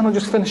bit, why not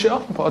just finish it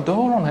off and put a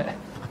door on it?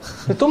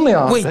 They've done the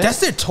art Wait, bit.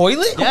 that's their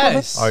toilet?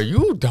 Yes. Are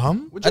you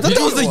dumb? I thought that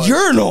was the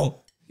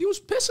urinal. He was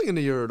pissing in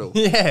the urinal.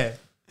 Yeah.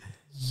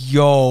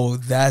 Yo,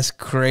 that's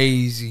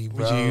crazy,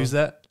 bro. Would you use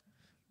that?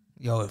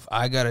 Yo, if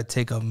I gotta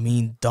take a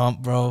mean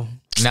dump, bro.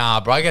 Nah,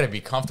 bro, I got to be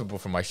comfortable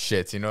for my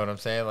shits. You know what I'm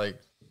saying? Like,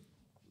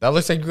 that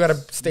looks like you got to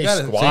stay You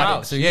gotta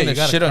squatted. So you're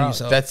gonna shit on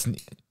yourself. That's,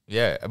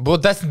 yeah. Well,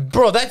 that's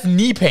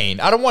knee pain.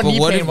 I don't want But knee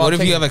what pain. if, while what if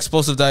you taking- have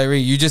explosive diarrhea?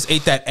 You just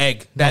ate that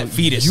egg, that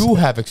fetus. You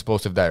have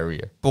explosive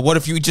diarrhea. But what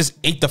if you just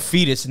ate the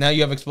fetus and now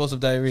you have explosive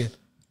diarrhea?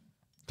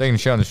 Taking a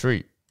shit on the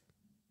street.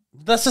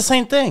 That's the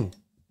same thing.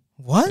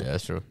 What? Yeah,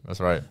 that's true. That's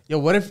right. Yo,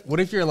 what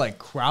if you're like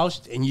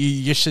crouched and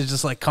your shit's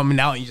just like coming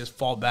out and you just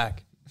fall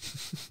back?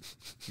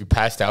 You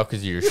passed out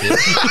because of your shit.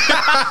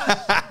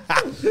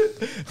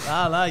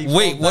 Nah, you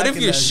Wait, fall what back if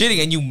and you're then-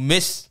 shitting and you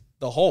miss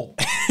the hole?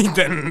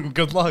 Then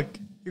good luck.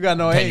 You got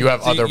no And aim. you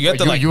have So other. you have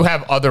to, like- you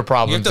have other You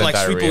problems have to than like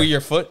sweep diarrhea. away your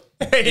foot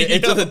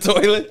into the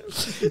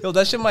toilet. Yo,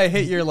 that shit might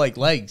hit your like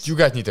legs. You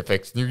guys need to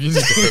fix. You need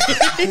to fix.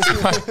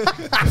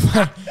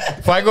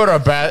 If I go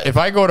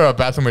to a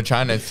bathroom in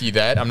China and see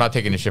that, I'm not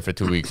taking a shit for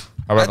 2 weeks.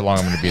 However long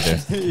I'm going to be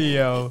there.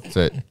 Yo, That's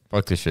it.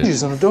 Fuck this shit.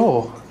 There's on a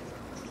door.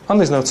 And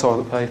there's no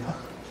toilet paper.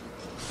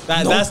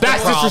 that's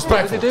that's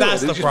disrespectful. They do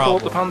That's it. the They just pull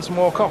up problem. the pants and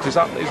walk off. Is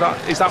that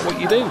what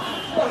you do?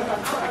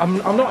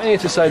 I'm not here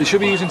to say they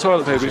should be using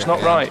toilet paper. It's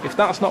not right. If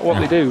that's not what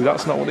they do,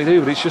 that's not what they do.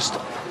 But it's just,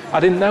 I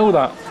didn't know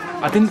that.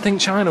 I didn't think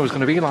China was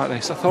going to be like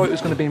this. I thought it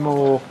was going to be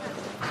more.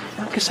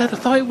 Like I said, I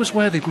thought it was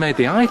where they'd made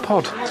the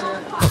iPod.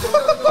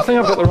 I think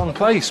I've got the wrong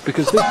place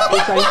because this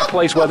ain't a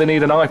place where they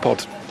need an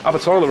iPod. Have a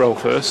toilet roll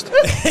first.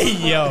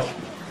 Yo,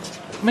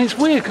 I mean, it's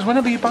weird because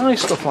whenever you buy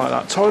stuff like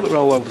that, toilet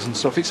roll holders and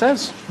stuff, it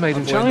says made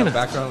in Boy in China. the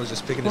background was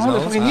just picking his Why are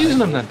they nose. fucking using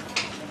them then?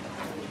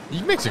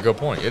 He makes a good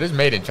point. It is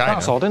made in China.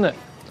 That's odd, isn't it?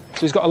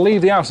 So he's got to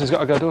leave the house and he's got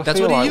to go, do I That's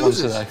feel what he like one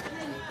uses. today?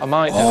 I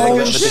might have a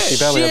bit of a dishy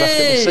belly, I best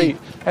get the seat.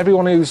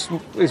 Everyone is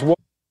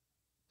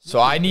So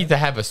I need to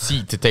have a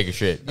seat to take a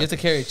shit. You have to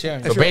carry a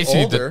chair. So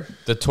basically,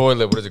 the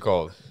toilet. What is it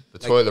called? The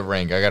toilet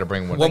ring. I got to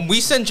bring one. When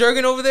we send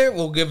Jurgen over there,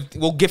 we'll gift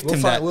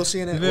him that. We'll see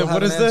in it.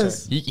 what is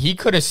this? He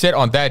couldn't sit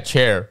on that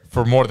chair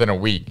for more than a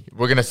week.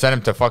 We're gonna send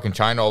him to fucking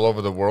China all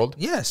over the world.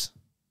 Yes.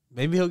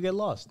 Maybe he'll get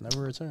lost, never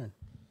return.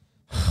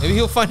 Maybe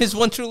he'll find his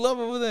one true love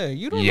over there.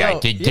 You don't Yeah, know.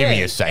 give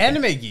me a second.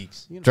 Anime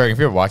geeks. You know. Dragon, if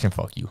you're watching,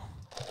 fuck you.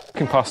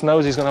 fucking past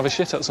knows he's going to have a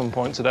shit at some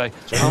point today.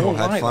 I won't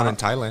had like fun that. in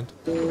Thailand.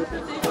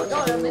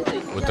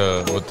 With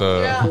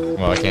the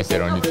well, I can't say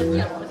it on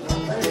YouTube.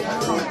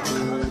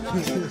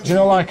 Do you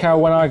know like how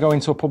when I go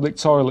into a public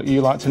toilet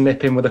you like to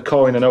nip in with a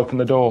coin and open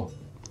the door?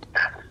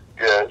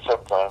 Yeah,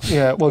 sometimes.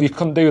 Yeah, well you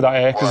couldn't do that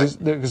here because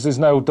there's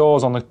no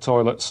doors on the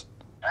toilets.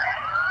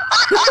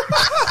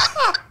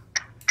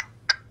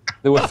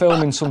 They were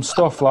filming some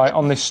stuff like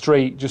on this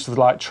street just with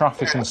like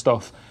traffic and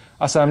stuff.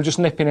 I said, I'm just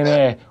nipping in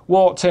here.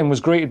 Walked in, was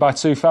greeted by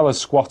two fellas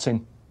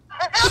squatting.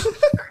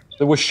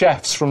 There were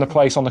chefs from the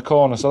place on the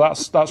corner, so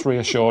that's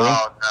reassuring.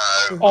 Oh,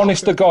 no.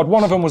 Honest to God,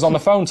 one of them was on the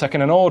phone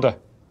taking an order.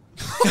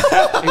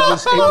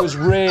 It was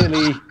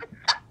really...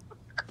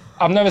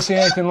 I've never seen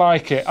anything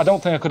like it. I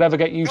don't think I could ever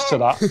get used to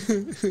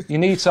that. You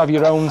need to have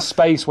your own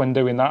space when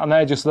doing that, and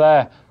they're just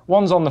there.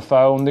 One's on the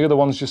phone, the other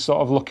one's just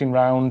sort of looking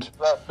round.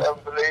 That's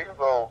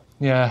unbelievable.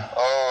 Yeah.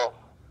 Oh,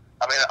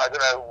 I mean, I don't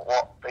know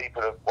what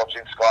people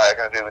watching Sky are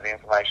going to do with the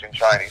information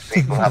Chinese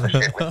people have a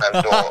shit with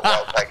no door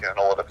while taking an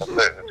order for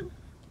food.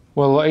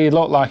 Well, he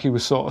looked like he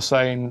was sort of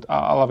saying,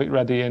 "I'll have it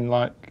ready in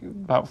like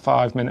about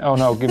 5 minutes." Oh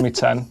no, give me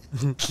 10.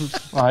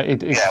 Like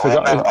he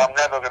forgot. I'm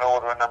never going to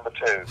order a number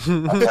 2.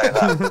 I'll say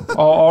that.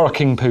 Or a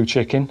king poo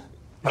chicken.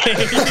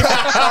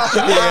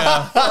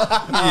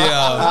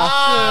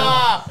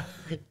 Yeah.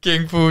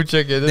 King Fu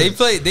chicken. They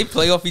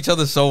play off each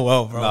other so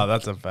well, bro. No,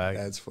 that's a fact.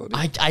 That's funny.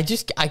 I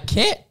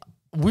can't.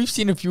 We've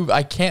seen a few.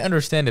 I can't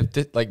understand if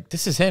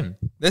this is him.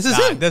 This is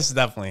him. This is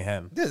definitely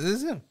him. This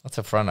is him. That's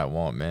a friend I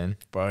want, man.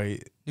 Bro,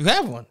 You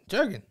have one,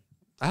 Jurgen.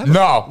 I have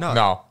No.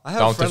 I have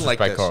Don't a friend like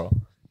disrespect this. Karl.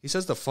 He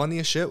says the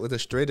funniest shit with the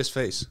straightest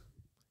face.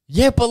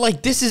 Yeah, but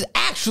like this is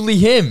actually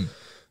him.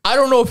 I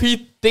don't know if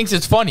he thinks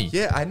it's funny.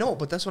 Yeah, I know,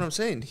 but that's what I'm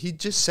saying. He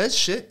just says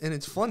shit and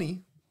it's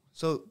funny.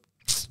 So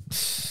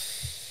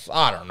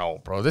I don't know,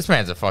 bro. This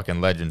man's a fucking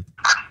legend.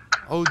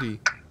 OD.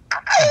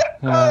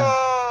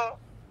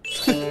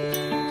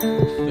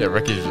 Yeah,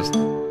 Ricky's just.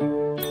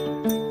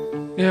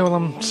 Yeah, well,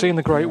 I'm seeing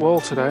the Great Wall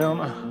today,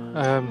 aren't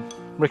I?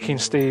 Ricky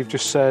and Steve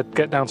just said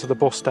get down to the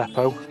bus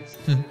depot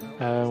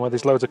where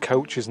there's loads of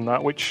coaches and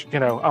that, which, you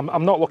know,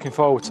 I'm not looking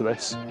forward to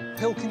this.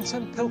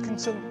 Pilkington. Do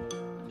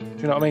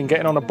you know what I mean?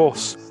 Getting on a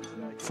bus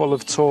full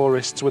of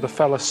tourists with a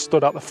fella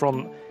stood at the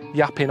front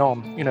yapping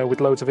on, you know,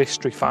 with loads of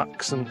history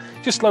facts and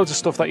just loads of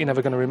stuff that you're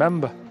never going to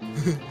remember.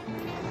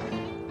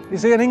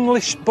 Is it an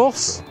English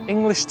bus?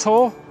 English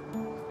tour?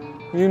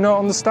 You not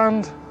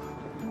understand?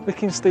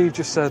 Ricky and Steve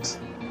just said,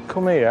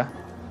 come here.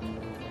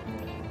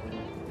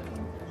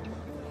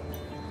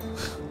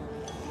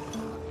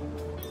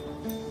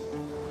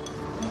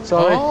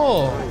 Sorry.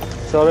 Oh.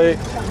 Sorry.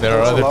 There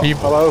are other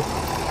people. Hello.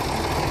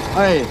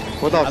 哎，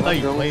活到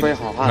长征非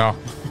好汉。 No.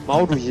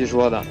 毛主席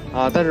说的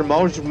啊，但是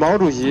毛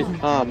主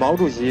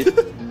席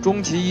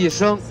终其一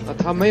生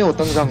他没有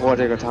登上过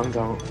这个长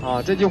城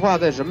啊。这句话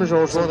在什么时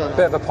候说的呢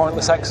Bit of a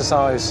pointless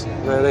exercise,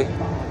 really.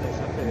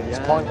 It's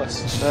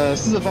pointless.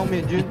 四方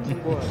面军经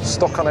过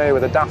Stuck on here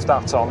with a daft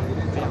hat on,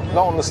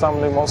 not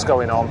understanding what's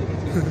going on.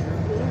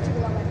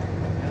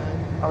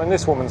 I mean,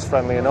 this woman's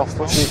friendly enough,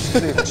 but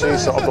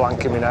she's sort of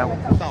blanking me now.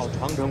 到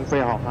长城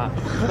非好汉。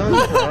等一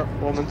会儿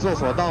我们坐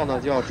索道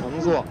呢，就要乘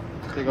坐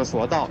这个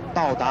索道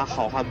到达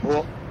好汉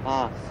坡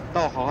啊。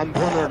到好汉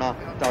坡那儿呢，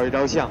照一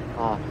照相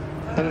啊，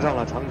登上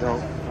了长城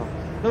啊。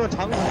那么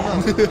长城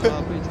呢，被称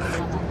为。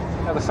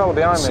Yeah, the fellow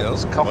behind me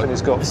was coughing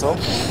his guts up.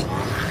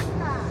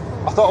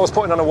 I thought I was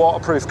putting on a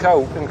waterproof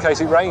coat in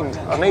case it rained.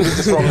 I needed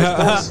to throw this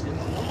bus.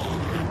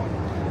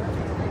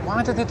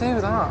 Why did they do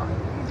that?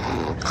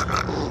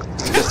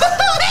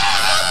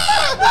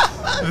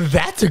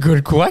 That's a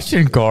good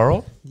question,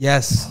 Karl.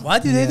 Yes. Why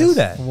do they do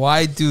that?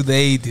 Why do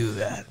they do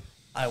that?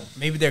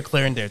 Maybe they're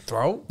clearing their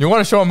throat. You want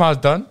to show him how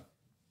it's done?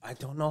 I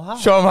don't know how.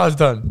 Show him how it's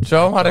done.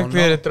 Show him how to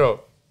clear the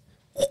throat.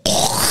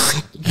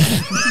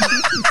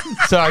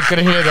 Sorry, I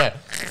couldn't hear that.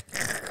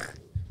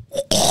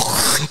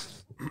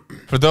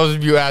 For those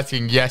of you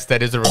asking, yes,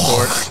 that is a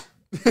record.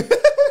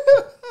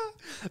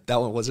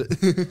 That one was it.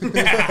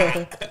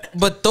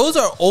 But those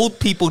are old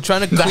people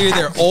trying to clear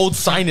their old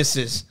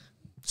sinuses.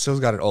 Still's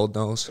got an old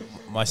nose.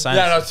 My sinus.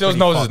 Yeah, no, Steele's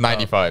nose is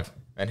 95,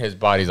 and his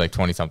body's like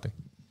 20 something.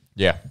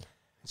 Yeah.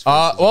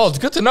 Well, it's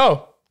good to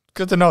know.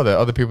 Good to know that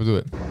other people do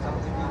it.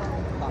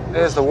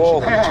 Here's the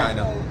wall.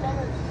 China.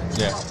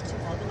 Yeah.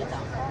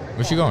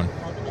 Where's she going?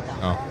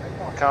 Oh.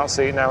 I can't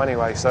see it now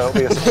anyway, so it'll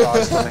be a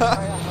surprise for me.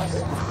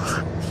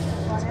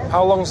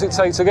 How long does it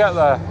take to get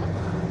there?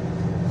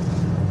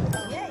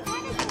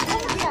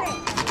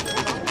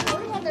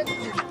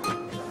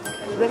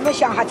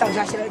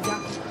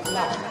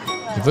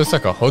 It looks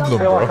like a hoodlum, I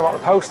feel like I'm bro. at the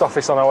post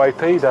office on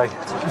OAP day.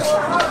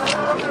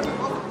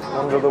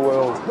 Wonder the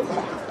world.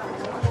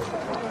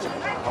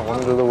 I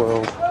wonder the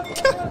world.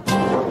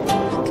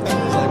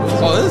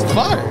 Oh, this is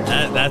fire.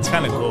 That's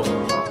kind of cool.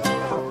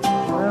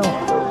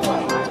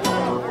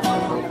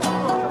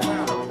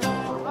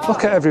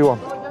 Look at everyone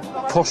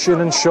pushing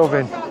and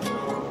shoving.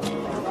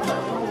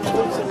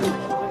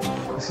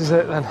 This is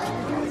it then.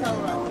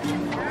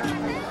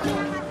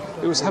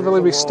 It was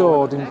heavily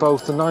restored in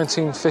both the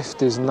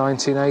 1950s and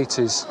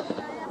 1980s.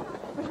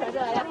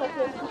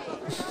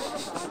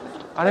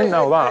 I didn't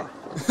know that.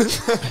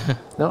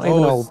 Not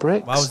even old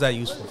bricks. Why was that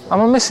useful?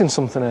 Am I missing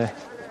something here?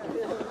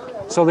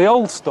 So the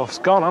old stuff's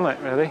gone, hasn't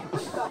it, really?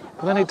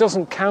 But then it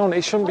doesn't count.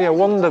 It shouldn't be a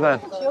wonder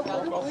then.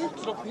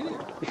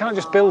 You can't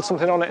just build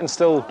something on it and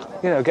still,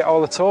 you know, get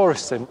all the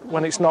tourists in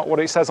when it's not what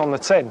it says on the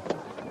tin.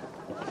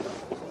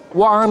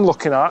 What I'm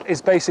looking at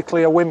is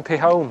basically a wimpy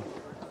home.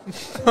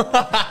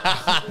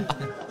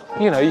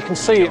 You know, you can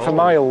see it for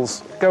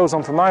miles. It goes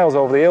on for miles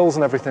over the hills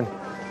and everything.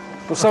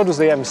 But so does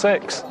the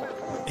M6.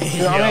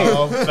 You know what I mean?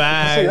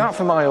 You see that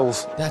for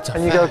miles. That's a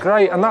and you go,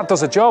 great, and that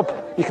does a job.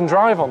 You can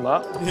drive on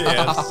that.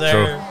 Yes,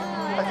 sir.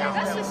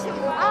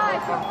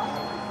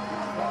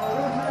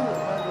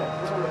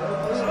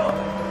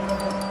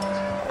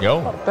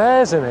 Yo.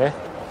 Bears in here.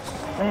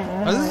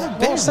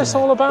 What's this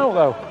all about,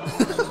 though?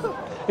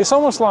 It's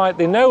almost like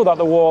they know that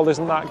the wall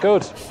isn't that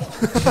good.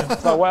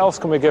 It's like, what else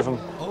can we give them?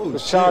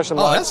 We've charged them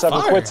like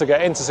 £7 to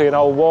get in to see an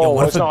old wall. Yo,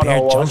 Well, it's not an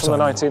old wall, it's from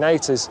the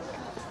 1980s.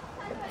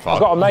 I've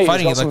got a mate who's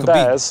fighting got it some like a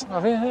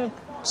bee. bears.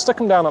 Stick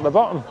them down at the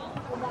bottom.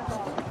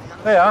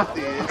 There you are.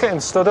 Getting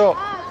stood up.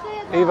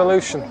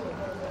 Evolution.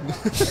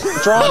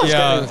 Driver's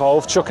getting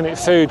involved, chucking it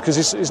food because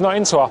he's not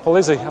into apple,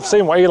 is he? I've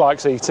seen what he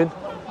likes eating.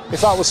 If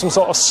that was some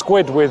sort of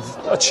squid with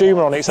a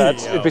tumour on its head,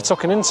 he'd be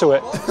tucking into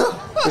it.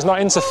 He's not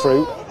into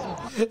fruit.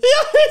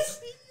 Yes.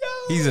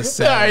 He's a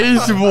savage. Yeah,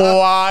 he's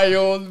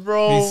wild,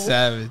 bro. He's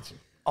savage.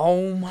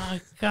 Oh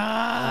my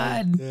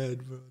god.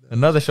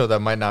 Another show that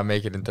might not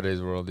make it in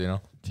today's world, you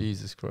know?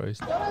 Jesus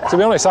Christ. To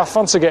be honest, I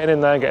fancy getting in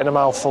there and getting a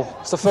mouthful.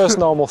 It's the first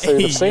normal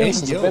food I've seen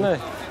since I've been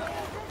here.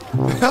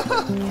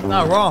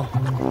 Not wrong.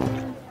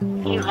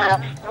 You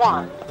have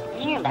one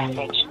new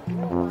message.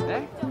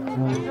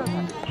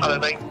 Hello,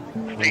 mate.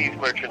 Steve,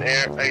 Merchant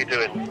Air. How you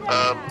doing?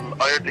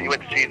 I heard that you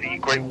went to see the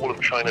Great Wall of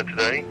China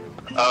today.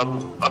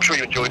 I'm sure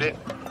you enjoyed it.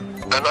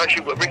 And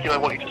actually, Ricky and I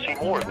want you to see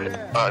more of it.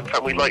 In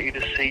fact, we'd like you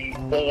to see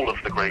all of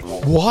the Great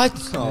Wall. What?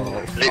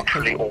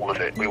 Literally all of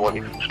it. We want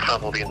you to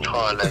travel the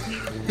entire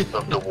length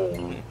of the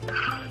wall.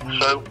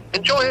 So,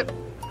 enjoy it.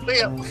 See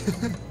ya.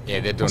 Yeah,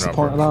 they're doing What's the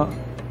point of that?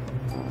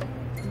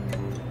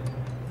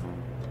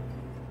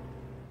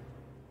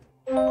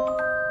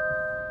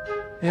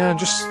 Yeah, I'm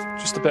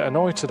just a bit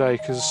annoyed today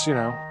because, you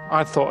know,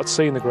 I thought I'd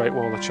seen the Great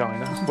Wall of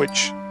China,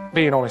 which,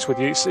 being honest with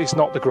you, it's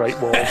not the Great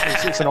Wall.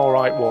 It's an all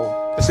right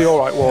wall. It's the all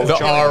right wall of China.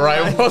 The all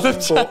right wall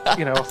of China. But,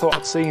 you know, I thought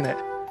I'd seen it.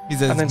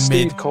 And then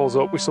Steve calls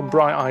up with some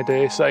bright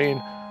idea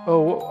saying,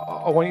 oh,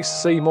 I want you to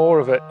see more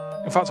of it.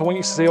 In fact, I want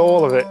you to see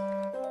all of it.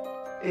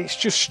 It's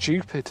just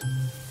stupid.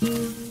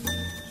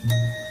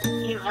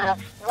 You have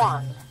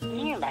one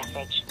new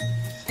message.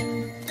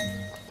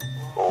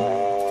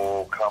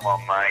 Oh, come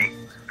on, mate.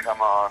 Come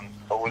on.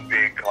 Always be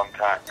in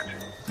contact.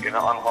 You're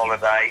not on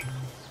holiday.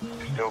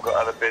 You've still got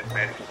other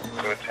business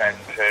to attend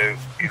to.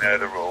 You know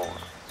the rules.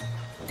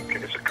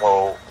 Give us a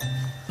call.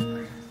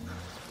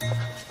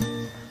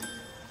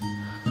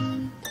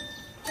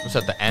 What's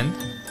at the end?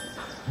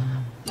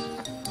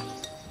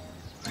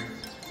 Are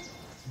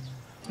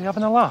you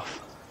having a laugh?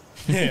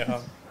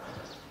 Yeah.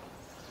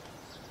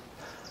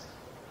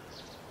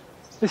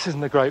 This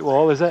isn't the Great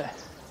Wall, is it?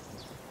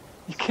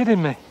 You're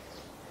kidding me.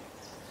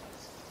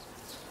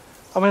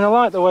 I mean, I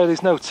like the way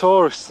there's no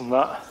tourists and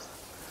that.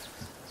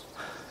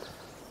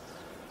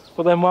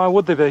 But then why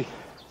would they be?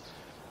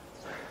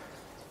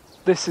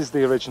 This is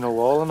the original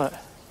wall, isn't it?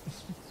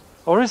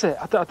 Or is it?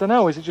 I don't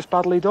know, is it just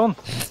badly done?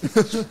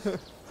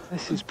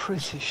 This is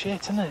pretty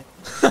shit, isn't it?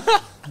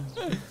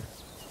 You're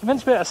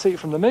meant to be able to see it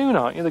from the moon,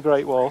 aren't you, the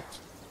Great Wall?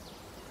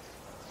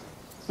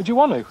 Would you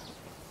want to?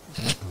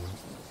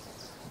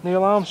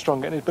 Neil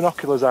Armstrong getting his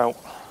binoculars out.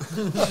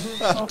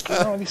 Okay,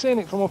 have you seen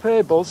it from up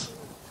here, Buzz?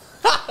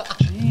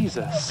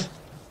 Jesus.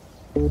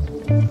 And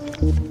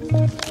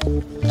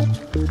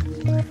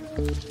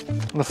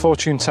the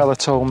fortune teller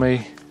told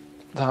me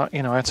that,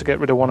 you know, I had to get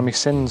rid of one of my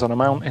sins on a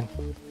mountain.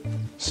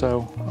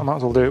 So I might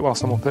as well do it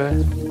whilst I'm up here.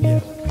 Yeah.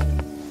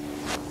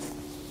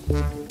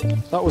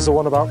 That was the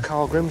one about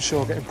Karl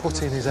Grimshaw getting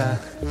putty in his hair.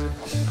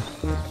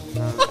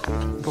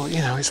 But, you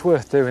know, it's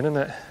worth doing, isn't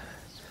it?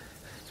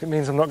 If it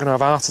means I'm not going to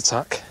have a heart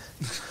attack.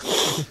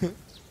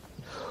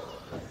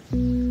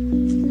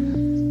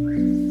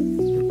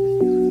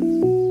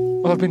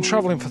 Well, I've been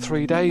travelling for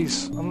 3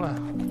 days.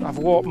 I've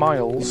walked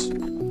miles.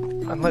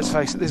 And let's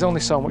face it, there's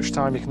only so much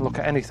time you can look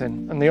at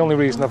anything. And the only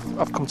reason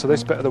I've come to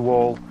this bit of the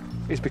wall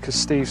is because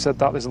Steve said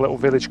that there's a little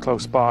village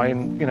close by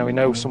and, you know, he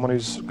knows someone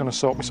who's going to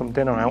sort me some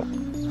dinner out.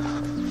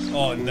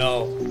 Oh,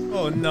 no.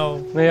 Oh, no.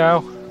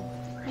 Meow.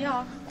 你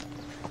好，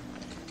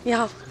你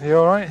好， You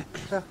all right?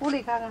 屋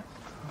里看看，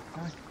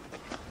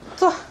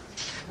坐，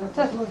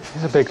这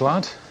He's a big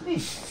lad.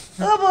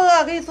 饿不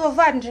饿？给你做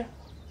饭吃。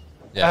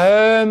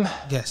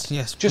 Yes,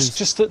 yes.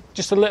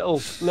 Just a little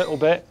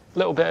bit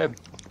of,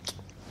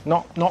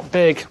 not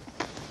big.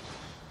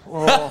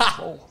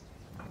 Oh.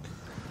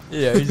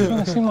 Yeah,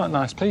 they seem like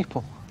nice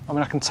people. I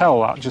mean, I can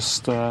tell that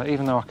just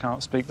even though I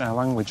can't speak their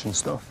language and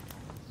stuff.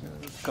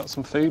 Got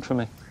some food for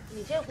me.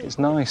 It's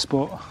nice,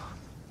 but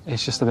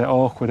it's just a bit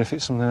awkward if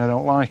it's something I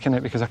don't like,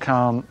 innit? Because I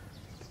can't.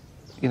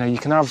 You know, you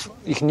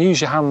can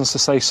use your hands to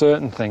say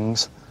certain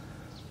things,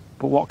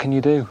 but what can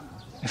you do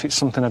if it's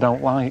something I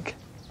don't like?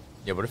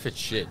 Yeah, what if it's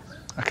shit?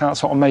 I can't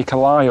sort of make a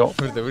lie up.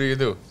 What do you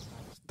do?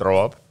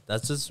 Throw up?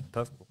 That's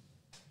disrespectful.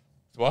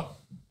 What?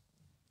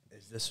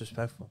 It's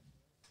disrespectful.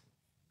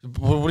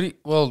 What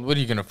are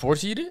you gonna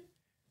force eat it?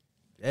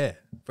 Yeah,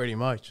 pretty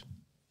much.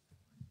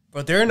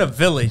 But they're in a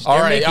village. All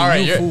They're right.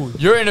 making you food.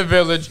 You're in a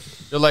village.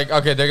 You're like,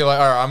 okay, they're like,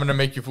 all right, I'm gonna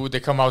make you food.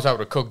 They come outside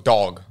with a cooked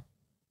dog.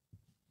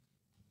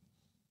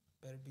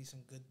 Better be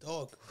some good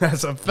dog.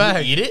 That's a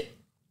fact. You eat it?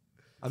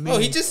 I mean, Oh,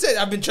 he just said,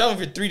 I've been traveling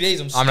for 3 days.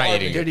 I'm not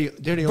starving. eating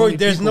they're the Bro, only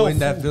there's people no in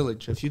that food.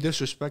 village. If you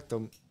disrespect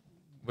them,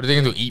 What are they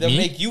gonna do? Eat They'll me?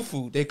 make you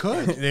food. they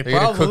could. They They're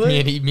gonna cook me probably.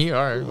 and eat me?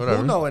 All right, Who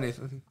whatever. know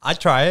anything? I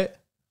try it.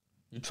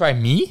 You try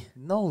me?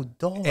 No,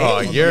 dog.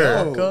 Oh,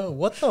 you're.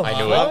 What the? I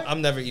knew fuck? it.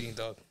 I'm never eating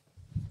dog.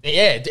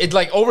 Yeah, it's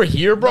like over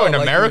here, bro, in No,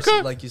 like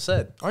America. like you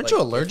said. Aren't Like,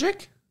 you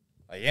allergic?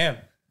 I am.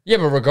 Yeah,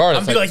 but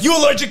regardless, I'd be like, you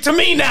allergic to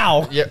me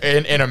now? Yeah,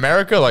 in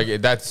America,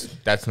 like that's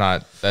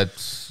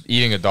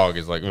eating a dog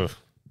is like, ugh.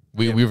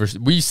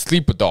 We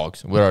sleep with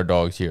dogs, with our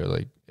dogs here.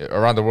 Like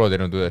around the world, they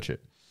don't do that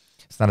shit.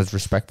 It's not as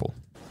respectful.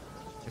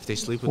 If they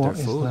sleep with their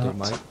food, they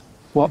might.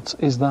 What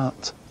is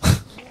that?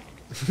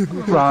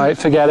 Right,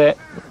 forget it.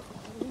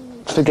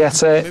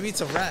 Forget it. Maybe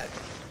it's a rat.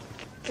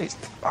 It's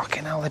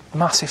fucking hell, they're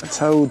massive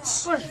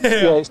toads.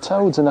 Yeah, it's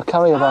toads in a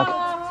carrier bag.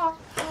 Oh,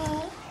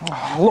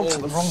 I looked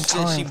at the wrong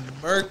time. She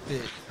murked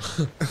it.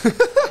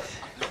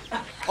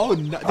 Oh,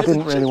 no. I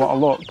didn't really want to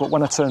look, but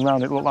when I turned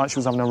around, it looked like she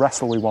was having a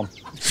wrestle with one.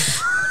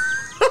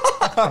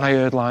 And I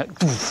heard like,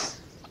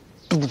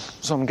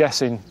 so I'm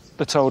guessing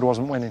the toad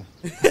wasn't winning.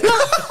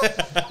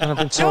 And I've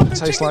been told it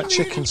tastes like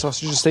chicken, so I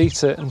should just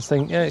eat it and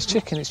think, yeah, it's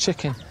chicken, it's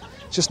chicken.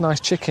 It's just nice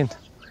chicken.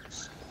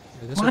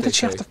 Yeah, why did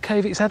she have to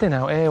cave its head in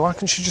out here? Why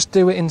couldn't she just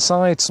do it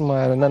inside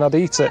somewhere and then I'd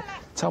eat it?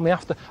 Tell me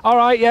after. All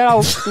right,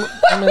 yeah,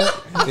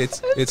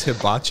 It's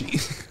hibachi.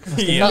 If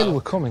they knew they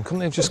were coming, couldn't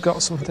they have just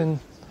got something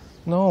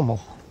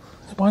normal?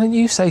 Why didn't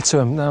you say to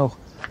him, no,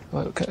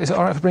 is it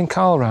all right if I bring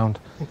Karl round?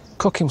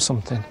 Cook him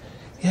something.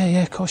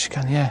 Yeah, of course you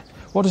can, yeah.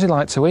 What does he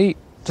like to eat?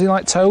 Does he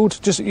like toad?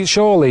 Just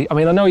surely, I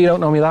mean, I know you don't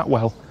know me that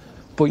well,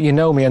 but you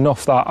know me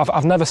enough that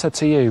I've never said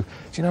to you,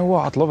 do you know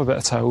what, I'd love a bit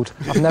of toad.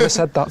 I've never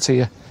said that to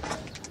you.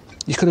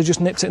 You could have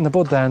just nipped it in the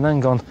bud there and then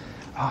gone,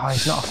 oh,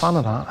 he's not a fan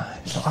of that.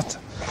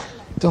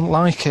 He doesn't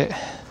like it.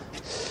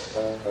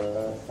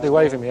 They're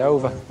waving me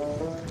over.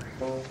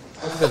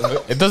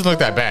 It doesn't look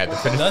that bad, the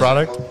finished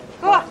product.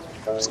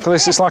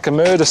 It's like a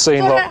murder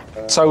scene, look.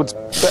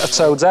 Bit of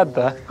Toad's head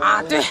there.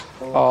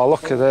 Oh,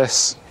 look at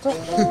this.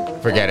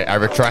 Forget it, I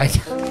retract.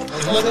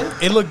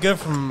 It looked good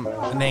from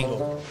an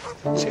angle.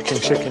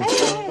 Chicken.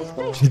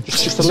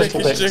 It's just a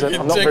little bit.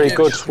 I'm not very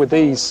good with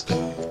these.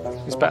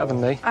 He's better than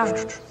me.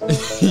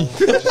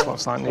 Just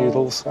looks like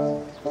noodles.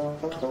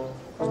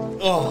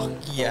 Oh,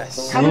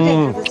 yes.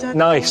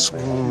 Nice.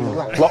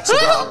 Lots of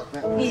that.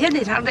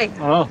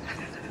 Oh.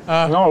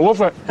 No, I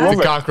love it. It's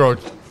a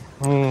cockroach.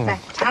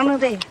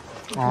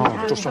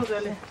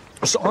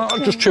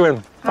 Just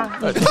chewing.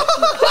 I'm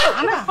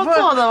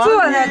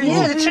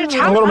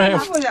gonna make him.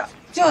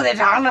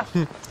 I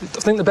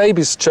think the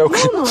baby's choking.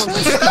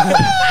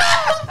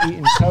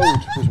 Eating toad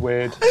was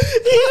weird.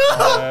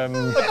 I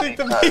think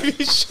the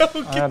baby's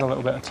choking. I had a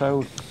little bit of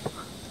toad.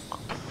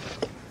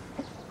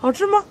 What does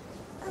the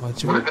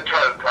toad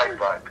taste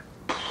like?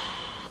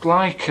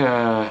 Like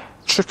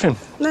chicken.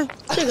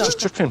 Just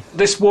chicken.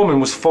 This woman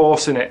was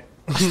forcing it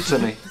to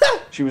me.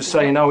 She was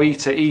saying, "No,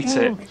 eat it, eat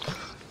it."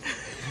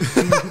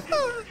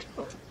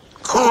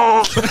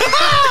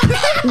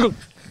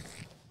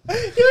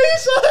 You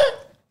saw it?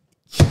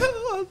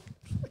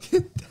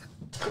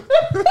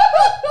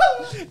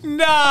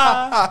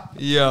 Nah.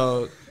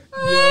 Yo.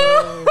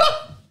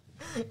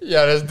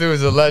 Yeah, this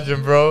dude's a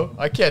legend, bro.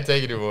 I can't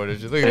take it anymore.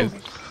 Just look at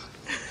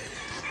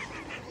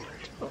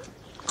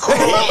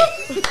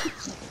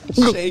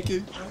this.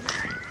 Shaking.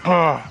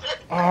 Oh,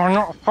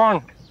 not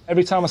fun.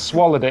 Every time I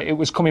swallowed it, it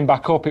was coming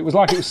back up. It was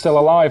like it was still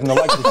alive and the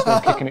legs were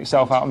still kicking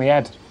itself out of my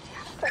head.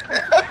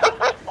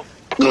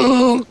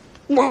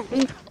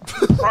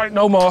 Right,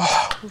 no more.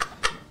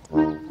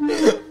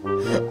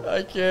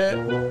 I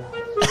can't.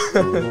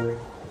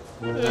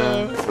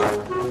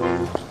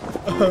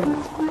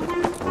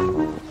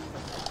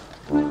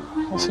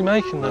 What's he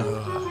making then?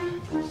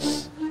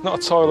 Not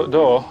a toilet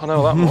door, I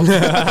know that much.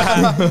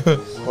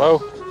 Hello?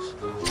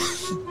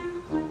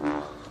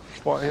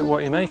 What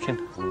are you making?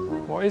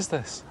 What is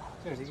this?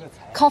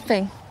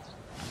 Coughing.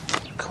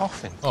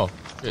 Coughing? Oh,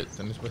 good.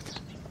 Then it's with.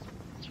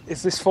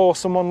 Is this for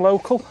someone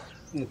local?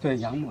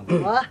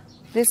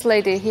 This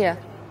lady here.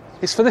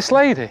 It's for this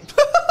lady?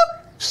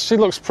 She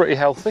looks pretty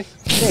healthy.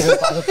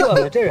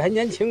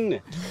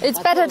 It's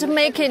better to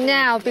make it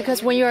now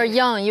because when you're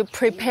young, you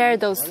prepare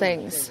those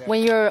things.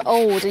 When you're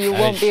old, you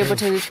won't be able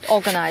to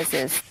organize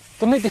this.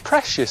 Doesn't it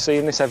depress you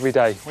seeing this every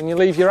day when you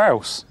leave your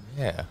house?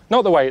 Yeah.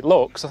 Not the way it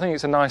looks. I think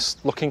it's a nice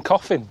looking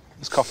coffin,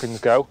 as coffins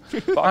go.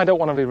 But I don't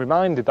want to be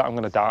reminded that I'm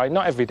going to die.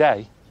 Not every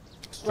day.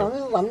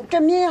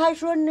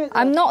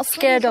 I'm not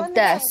scared of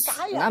death.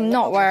 I'm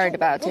not worried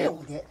about it.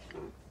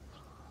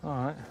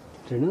 All right.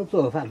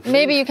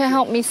 Maybe you can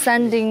help me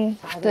sanding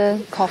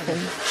the coffin.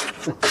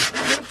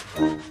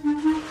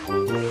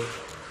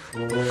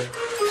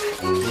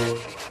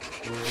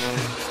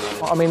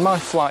 I mean, my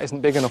flat isn't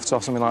big enough to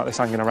have something like this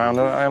hanging around.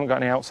 I haven't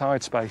got any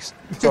outside space,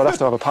 so I'd have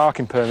to have a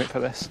parking permit for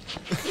this.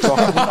 So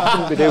I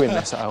couldn't be doing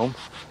this at home.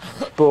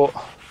 But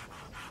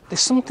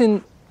there's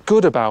something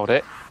good about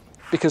it,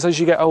 because as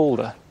you get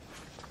older,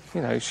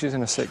 you know, she's in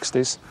her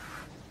 60s.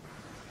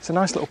 It's a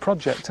nice little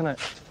project, isn't it?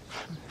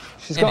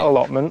 She's got an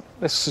allotment.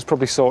 This is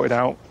probably sorted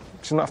out.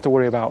 She doesn't have to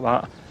worry about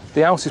that.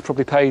 The house is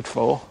probably paid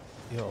for.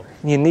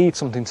 You need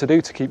something to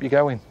do to keep you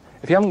going.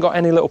 If you haven't got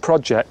any little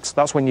projects,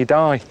 that's when you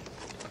die.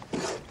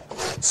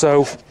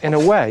 So, in a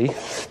way,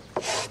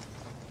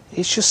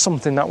 it's just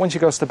something that when she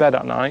goes to bed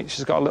at night,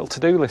 she's got a little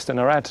to-do list in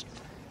her head.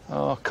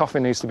 Oh, coffee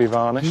needs to be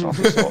varnished. I'll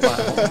have to sort that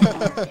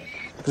out.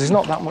 Because there's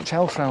not that much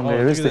else around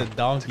here, is there?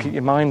 To keep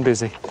your mind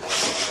busy.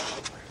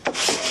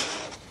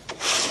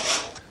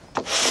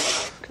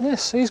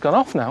 This, he's gone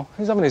off now.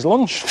 He's having his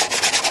lunch.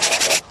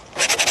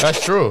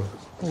 That's true.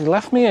 He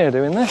left me here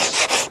doing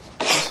this.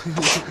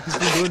 He's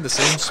been doing the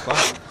same spot.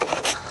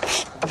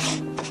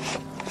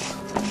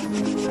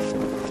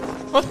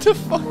 What the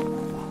fuck?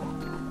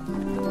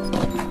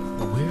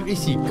 Where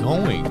is he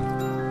going?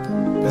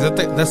 Is that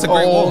that's the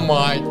Great Wall? Oh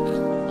my!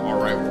 All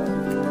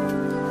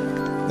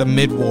right. The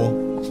mid wall.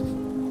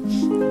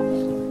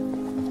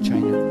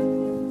 China.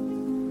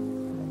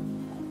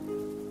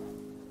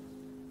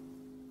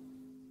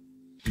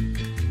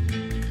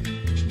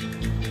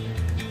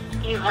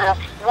 You have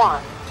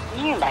one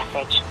new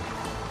message.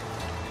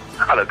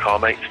 Hello, Karl,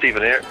 mate.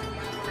 Stephen here.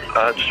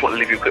 Just want to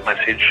leave you a quick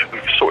message.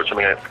 We've sorted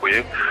something out for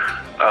you.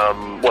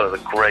 One of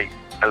the great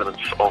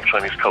elements of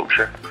Chinese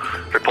culture.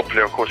 Very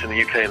popular, of course, in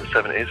the UK in the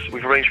 70s.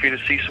 We've arranged for you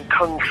to see some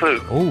Kung Fu,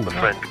 my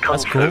friend. Kung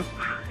Fu. Cool.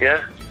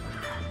 Yeah?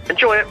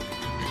 Enjoy it.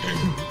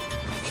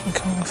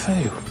 Kung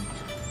Fu?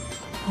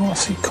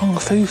 What's he Kung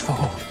Fu for?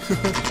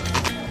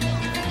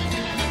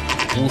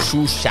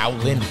 Wushu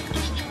Shaolin.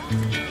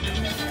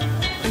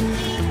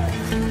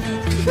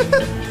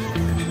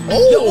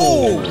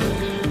 Oh!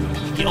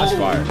 That's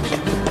fire.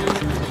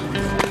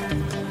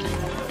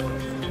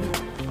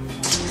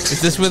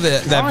 Is this where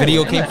that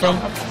video came from?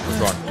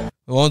 Which one?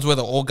 The ones where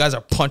the old guys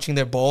are punching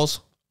their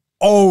balls?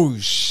 Oh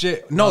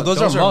shit! No,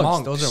 those are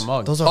monks. Those are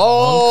monks. Those are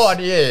Oh,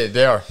 monks. yeah,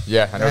 they are.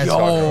 Yeah, I know what you're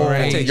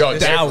talking about. Yo,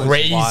 they're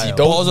crazy. wild.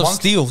 Those Balls of monks,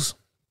 steels.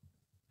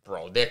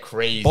 bro, they're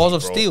crazy. Balls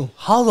of bro. steel.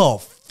 How the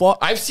fuck?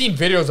 I've seen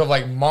videos of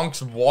like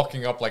monks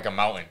walking up like a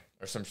mountain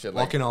or some shit.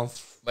 Like, Walking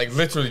off like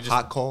literally just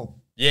hot coal.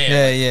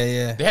 Yeah,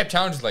 Yeah. They have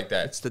challenges like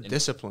that. It's the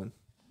discipline.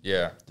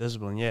 Yeah.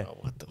 Discipline, yeah.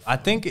 What the I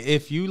think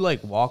if you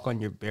like walk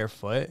on your bare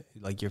foot,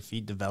 like your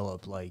feet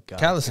develop like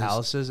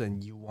calluses,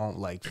 and you won't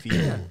like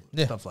feel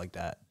stuff like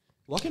that.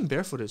 Walking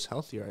barefoot is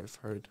healthier, I've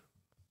heard.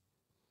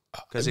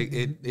 Because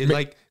it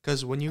like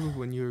because when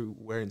you're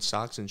wearing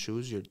socks and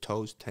shoes, your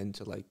toes tend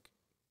to like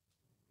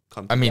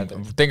come together. I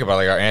mean, think about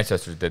it, like our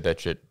ancestors did that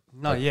shit.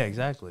 No, like, yeah,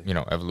 exactly. You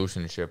know,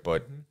 evolution and shit.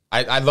 But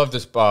I love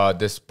this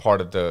this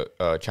part of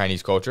the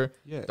Chinese culture.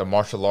 Yeah. The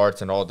martial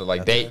arts and all the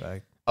like That's a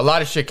fact. a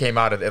lot of shit came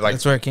out of it. Like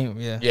That's where it came.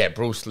 Yeah. yeah,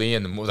 Bruce Lee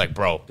and the movies. Like,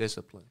 bro,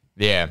 Discipline.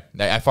 yeah,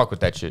 I fuck with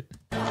that shit.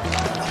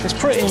 It's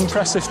pretty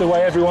impressive the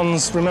way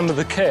everyone's remembered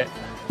the kit.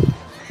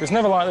 It was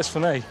never like this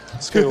for me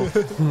at school.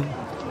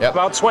 Yep.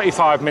 About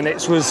 25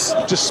 minutes was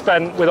just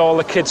spent with all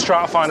the kids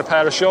trying to find a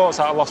pair of shorts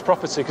out of lost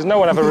property because no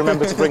one ever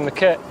remembered to bring the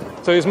kit.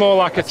 So it was more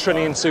like a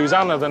Trini and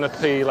Susanna than a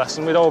PE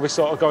lesson. We'd all be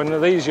sort of going, are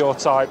these your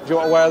type? Do you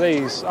want to wear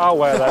these? I'll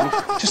wear them.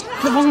 Just,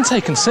 it wasn't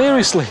taken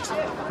seriously.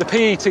 The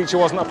PE teacher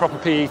wasn't a proper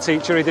PE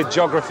teacher. He did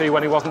geography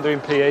when he wasn't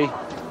doing PE.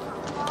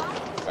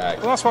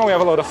 Well, that's why we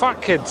have a load of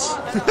fat kids.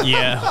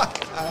 Yeah.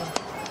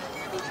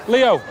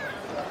 Leo,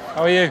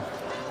 how are you?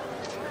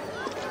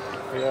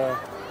 Yeah.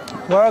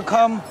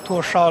 Welcome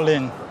to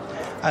Shaolin,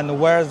 and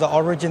where the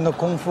original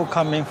Kung Fu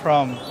coming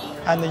from.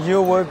 And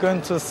you were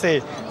going to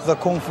see the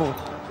Kung Fu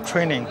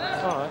training.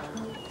 All right.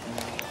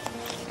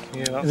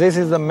 Yeah. This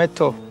is the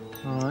metal.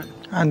 All right.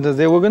 And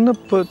they were going to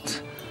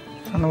put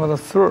under the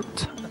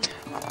throat.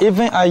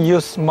 Even I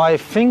use my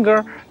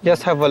finger,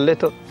 just have a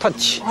little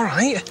touch. All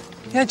right.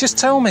 Yeah, just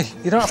tell me.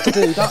 You don't have to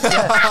do that.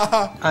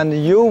 Yeah. And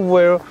you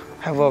will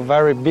have a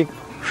very big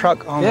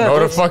shock on No,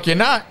 the fuck you're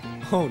not.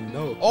 Oh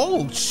no.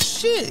 Oh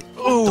shit.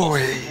 Oh.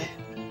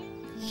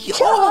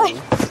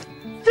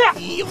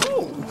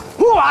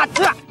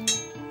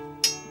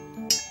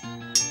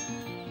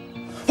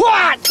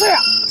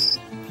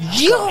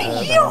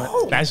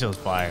 That shit was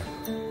fire.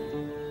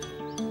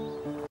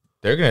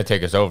 They're gonna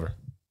take us over.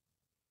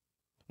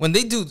 When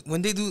they do,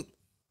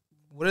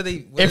 what are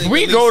they? If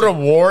we go to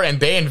war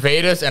and they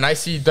invade us, and I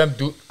see them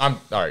do, I'm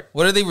all right.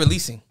 What are they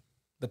releasing?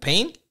 The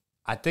pain?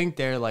 I think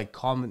they're like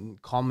calming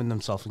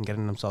themselves and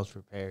getting themselves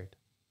prepared.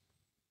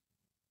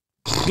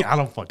 I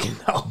don't fucking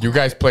know. You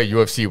guys play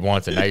UFC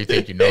once, and now you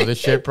think you know this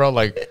shit, bro?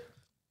 Like,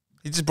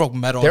 he just broke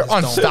metal. They're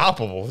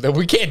unstoppable.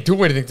 We can't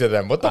do anything to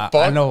them. What the fuck?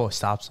 I know what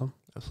stops them.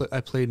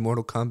 I played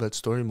Mortal Kombat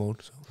story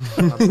mode, so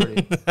I'm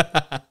pretty.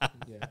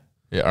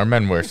 Yeah, our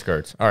men wear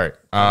skirts. All right.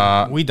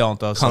 We don't,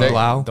 though. Kung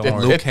Lao,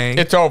 Liu Kang.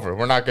 It's over.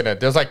 We're not gonna.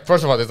 There's like,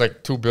 first of all, there's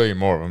like 2 billion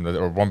more of them,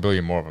 or 1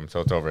 billion more of them,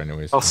 so it's over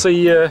anyways. I'll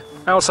see you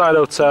outside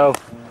hotel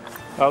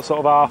about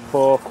sort of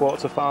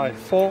 4:15, 4:45.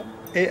 4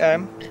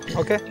 a.m.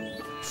 Okay.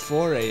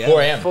 4 a.m.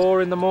 4 a.m.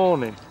 4 in the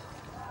morning.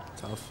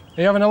 Tough.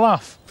 Are you having a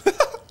laugh?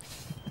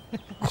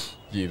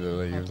 You look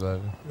like he was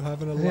laughing. You're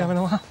having a Are you having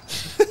a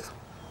laugh?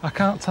 I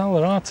can't tell.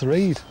 They're hard to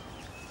read.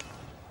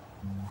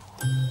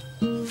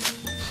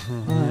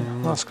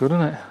 Right, that's good,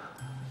 isn't it?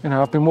 You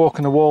know, I've been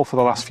walking the wall for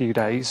the last few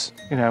days,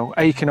 you know,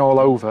 aching all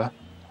over.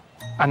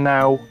 And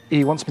now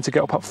he wants me to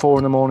get up at 4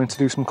 in the morning to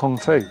do some Kung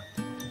Fu.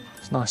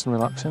 It's nice and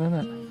relaxing, isn't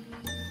it?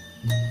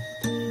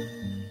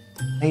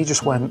 He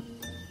just went.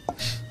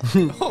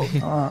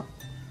 Oh.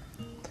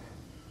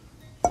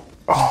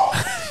 Oh.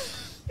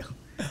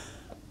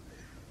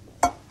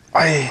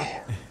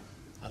 Aye.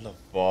 What the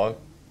fuck?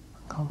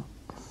 Come.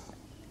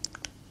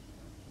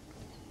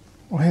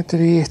 Where did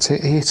he hit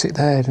it? He hit it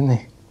there, didn't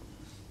he?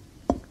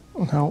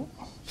 No.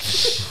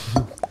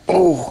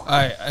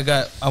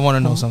 right, I want to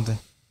know something.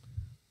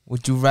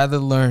 Would you rather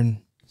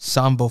learn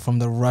Sambo from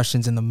the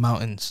Russians in the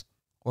mountains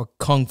or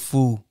Kung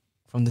Fu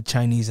from the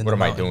Chinese in the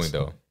mountains? What am I doing,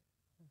 though?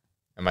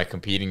 Am I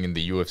competing in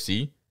the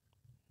UFC?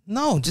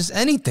 No, just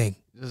anything.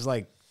 Just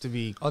like to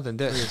be other than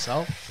this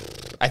yourself.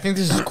 I think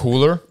this is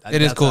cooler.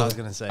 It is cool. I was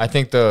gonna say. I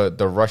think the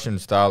Russian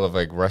style of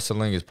like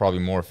wrestling is probably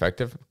more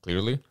effective.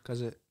 Clearly,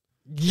 because it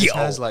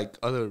has like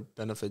other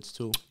benefits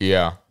too.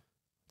 Yeah,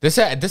 this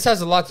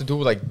has a lot to do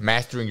with like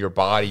mastering your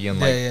body and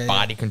like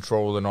body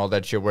control and all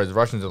that shit. Whereas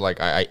Russians are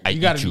like, I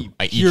eat you.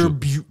 I eat pure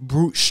you.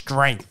 brute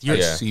strength.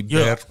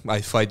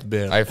 I fight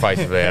bear. I fight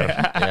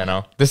bear. You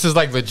know, this is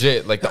like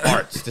legit, like the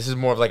arts. This is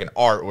more of like an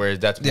art, whereas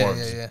that's more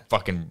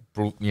fucking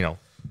brute. You know,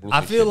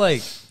 I feel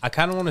like I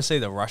kind of want to say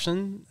the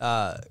Russian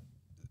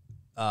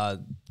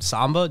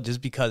Samba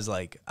just because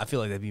like I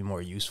feel like that'd be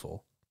more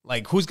useful.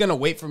 Like who's gonna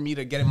wait for me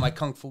to get in my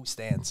kung fu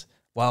stance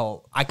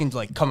while I can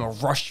like come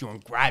and rush you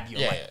and grab you?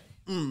 Yeah.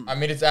 I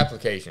mean, it's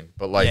application,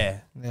 but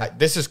like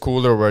this is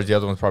cooler, whereas the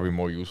other one's probably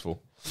more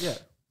useful. Yeah.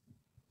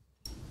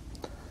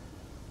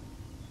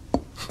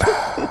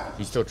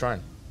 He's still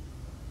trying.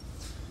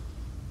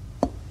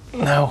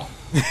 No.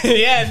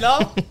 Yeah,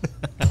 no.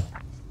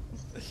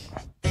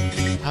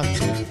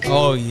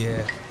 Oh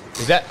yeah.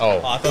 Is that?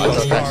 Oh, I thought it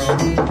was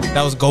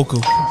that was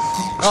Goku.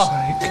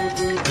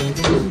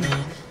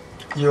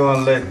 You are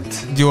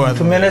late. You are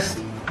 2 minutes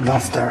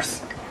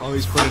downstairs. Oh,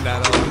 he's putting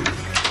that on.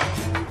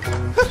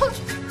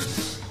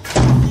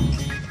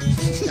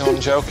 He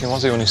wasn't joking,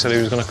 was he, when he said he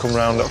was going to come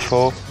round at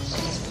 4? He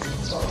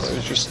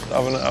was just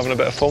having a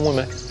bit of fun with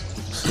me.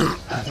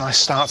 Nice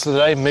start to the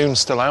day, moon's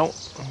still out.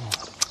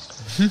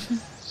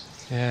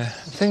 Yeah,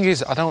 the thing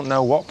is, I don't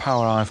know what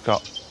power I've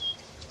got.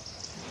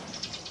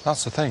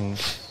 That's the thing.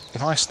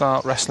 If I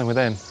start wrestling with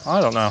him,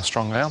 I don't know how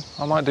strong I am.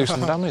 I might do some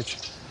damage.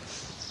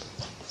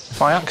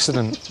 By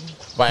accident.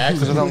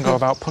 Because I don't go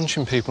about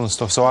punching people and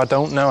stuff, so I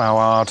don't know how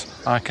hard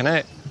I can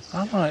hit.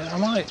 I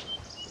might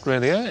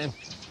really hurt him.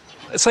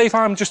 Say if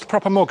I'm just a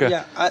proper mugger.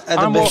 Yeah,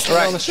 I'm walking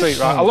down the street,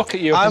 right? I look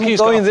at you. I'm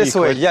going this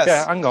way. Yes.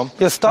 Yeah, hang on.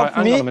 You stop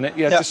right, me. Hang on a minute.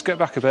 Yeah, just get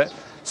back a bit.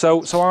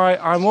 So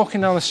I'm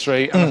walking down the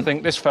street and I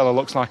think this fella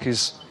looks like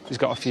he's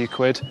got a few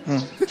quid,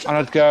 and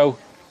I'd go.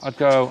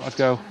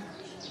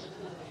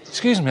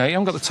 Excuse me, you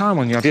haven't got the time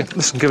on you, have you?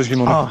 Listen, give us your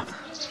money. All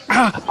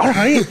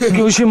right, give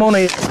us your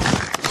money.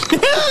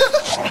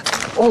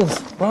 Oh,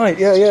 right,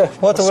 yeah.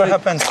 Whatever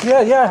happened?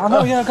 Yeah, I know,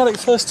 I got it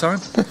first time.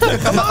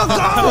 Come on,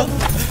 go!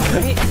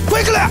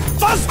 Quickly!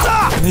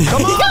 Faster!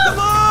 Come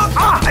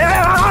on!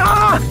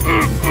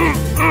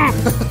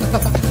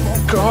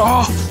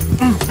 God!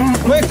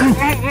 Quick!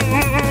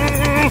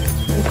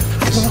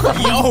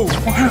 Yo!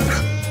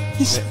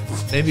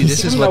 Maybe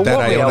this is what that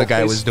Iona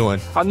guy was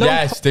doing.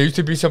 Yes, there used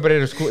to be somebody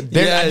at a school. I think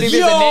there's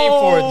a name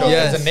for it, though.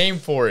 Yes. There's a name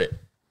for it.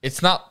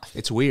 It's not.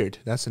 It's weird.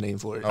 That's the name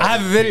for it. I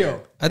have a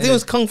video. I think it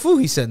was Kung Fu,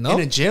 he said, no?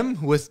 In a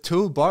gym with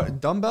 2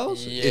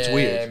 dumbbells? Yeah, it's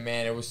weird.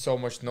 Man, it was so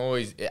much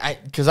noise.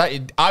 Because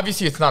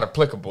obviously it's not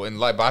applicable in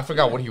life, but I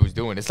forgot what he was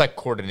doing. It's like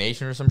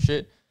coordination or some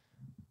shit.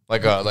 He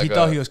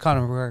thought he was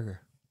Conor McGregor.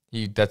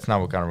 That's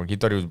not what Conor McGregor. He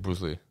thought he was Bruce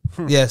Lee.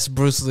 Yes,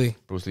 Bruce Lee.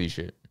 Bruce Lee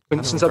shit.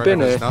 Since I've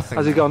been here,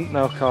 has he gone,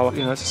 no, Karl,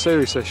 it's a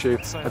serious issue.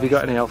 Have you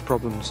got any health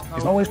problems?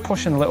 He's always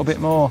pushing a little bit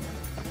more.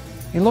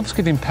 He loves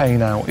giving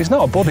pain out. He's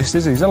not a Buddhist,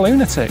 is he? He's a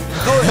lunatic.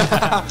 Oh,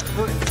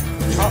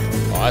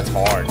 that's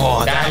hard.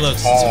 Oh, that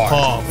looks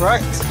hard.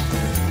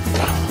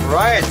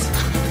 Right.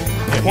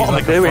 What am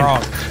I doing?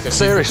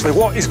 Seriously,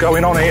 what is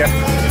going on here?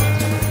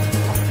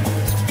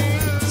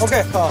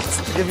 Okay, Karl,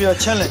 I'll give you a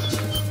challenge.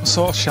 What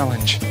sort of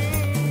challenge?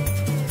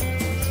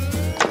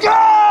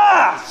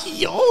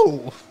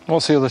 Yo!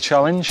 What's the other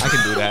challenge? I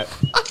can do that.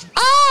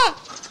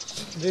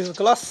 This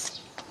glass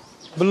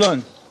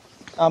balloon,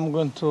 I'm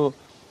going to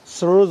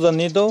throw the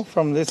needle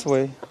from this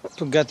way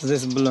to get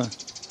this balloon.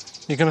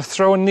 You're going to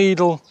throw a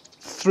needle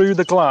through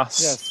the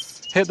glass?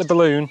 Yes. Hit the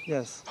balloon?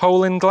 Yes.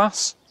 Hole in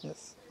glass?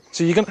 Yes.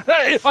 So you're going to...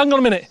 Hey, hang on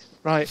a minute.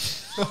 Right.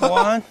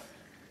 1,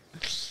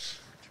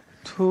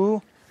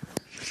 2...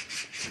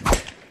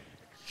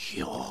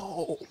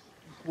 Yo!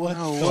 What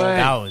no way.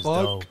 That was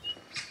dope.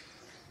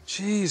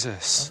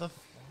 Jesus.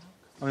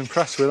 I'm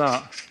impressed with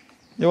that.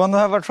 You want to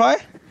have a try?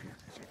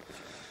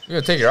 You're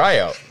going to take your eye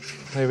out.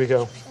 Here we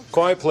go.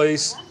 Quiet,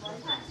 please.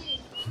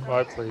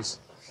 Quiet, please.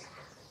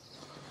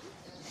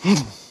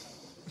 He's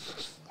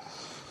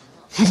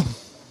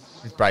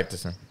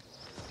practicing.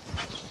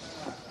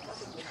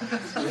 You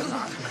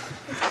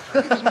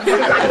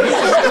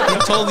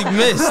totally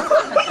missed.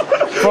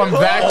 From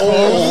that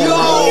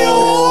close.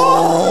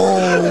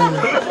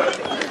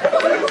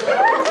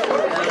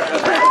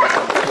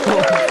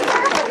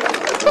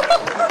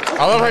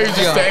 I love how you're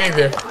just standing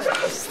there,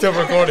 still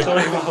recording.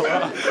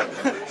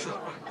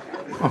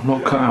 I'm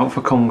not cut out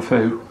for Kung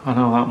Fu, I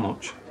know that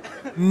much.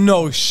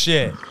 No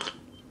shit.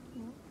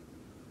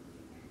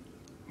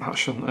 That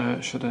shouldn't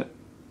hurt, should it?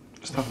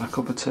 Just having a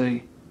cup of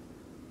tea.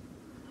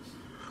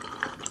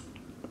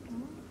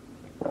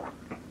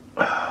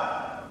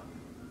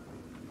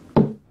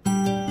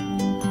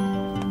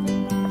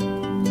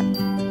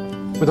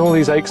 with all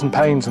these aches and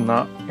pains and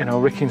that, you know,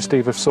 Ricky and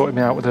Steve have sorted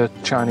me out with a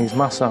Chinese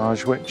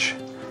massage, which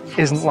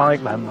isn't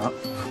like them, that.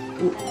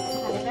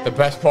 The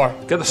best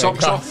part. Get the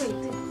socks off.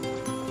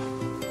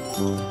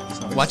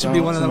 Watch it be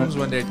one of those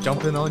when they're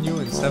jumping on you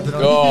and stepping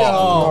on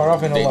Oh. you. We're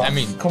having a laugh. I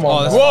mean, come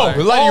on. Whoa,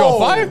 we light you on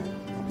fire?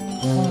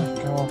 Oh,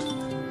 God.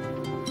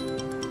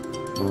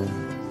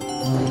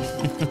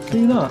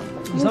 See that?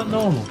 Is that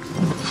normal?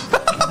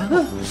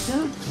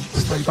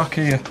 Stay back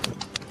here.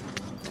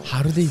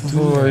 How do they do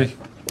Boy.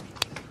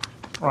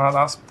 Right,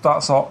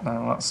 that's hot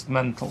now. That's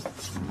mental.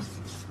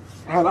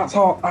 Right, that's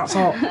hot. That's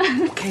hot.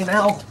 Fucking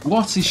hell.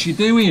 What is she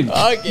doing?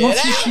 What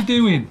is she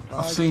doing?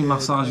 I've seen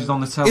massages on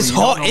the telly. It's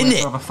hot, innit?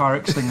 You have a fire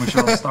extinguisher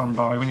on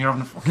standby when you're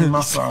having a fucking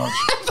massage.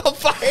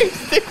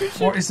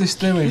 What is this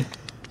doing?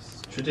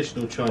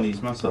 Traditional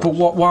Chinese massage. But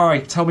what? Why?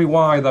 Tell me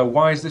why, though.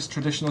 Why is this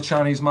traditional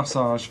Chinese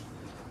massage?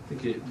 I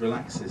think it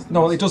relaxes.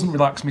 No, it doesn't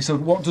relax me. So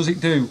what does it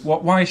do?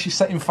 Why is she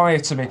setting fire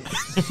to me?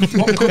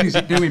 What good is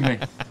it doing me?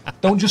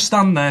 Don't just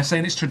stand there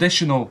saying it's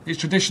traditional. It's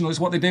traditional.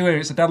 It's what they do here.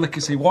 It's a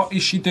delicacy. What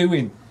is she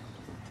doing?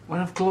 When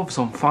have gloves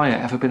on fire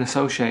ever been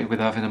associated with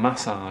having a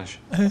massage?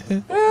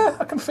 Yeah,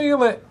 I can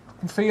feel it. I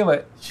can feel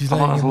it. She's I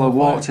might as well have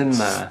walked in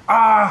there.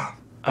 Ah!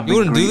 You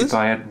wouldn't do this?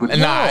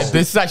 Nah,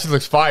 this actually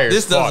looks fire.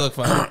 This as fuck. does look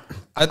fire.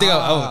 I think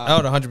I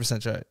would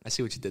 100% try it. I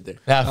see what you did there.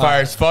 Nah,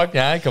 fire as fuck.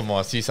 Yeah, come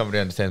on. See, somebody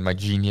understands my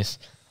genius.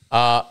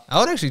 I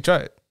would actually try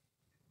it.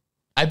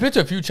 I've been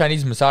to a few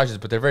Chinese massages,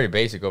 but they're very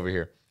basic over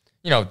here.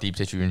 You know, deep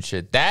tissue and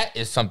shit. That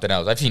is something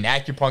else. I've seen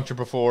acupuncture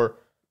before,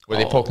 where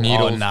they poke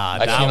needles. Nah,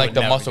 I've seen like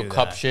the never muscle do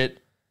cup that. shit.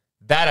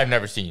 That I've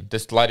never seen.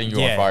 Just lighting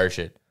you on fire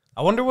shit.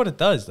 I wonder what it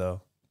does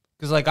though,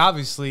 because like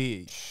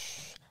obviously,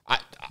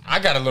 I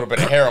got a little bit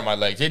of hair on my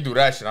legs. They do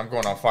that shit, I'm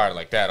going on fire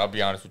like that. I'll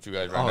be honest with you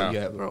guys right now. Oh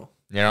yeah, bro.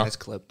 You know, It's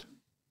clipped.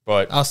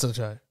 but I'll still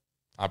try it.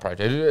 I'll probably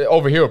try it.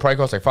 Over here, it probably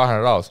costs like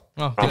 $500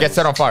 to get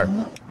set on fire.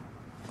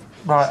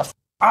 Right.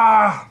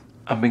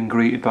 I've been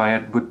greeted by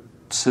Edward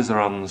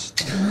Scissorhands.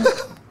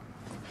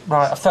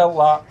 Right, I felt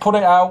that. Put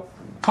it out.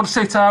 Put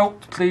it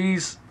out,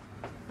 please.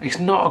 It's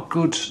not a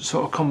good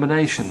sort of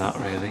combination, that,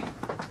 really.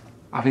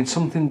 Having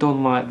something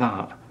done like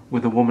that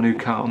with a woman who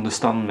can't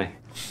understand me.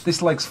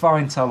 This leg's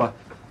fine, tell her.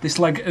 This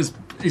leg is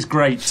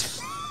great.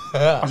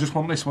 I just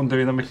want this one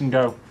doing, then we can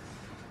go.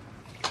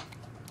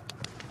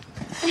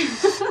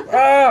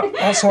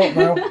 That's hot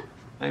now.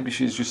 Maybe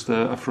she's just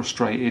a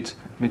frustrated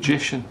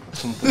magician or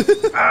something.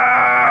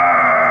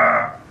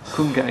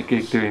 Couldn't get a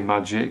gig doing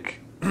magic.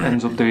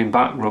 Ends up doing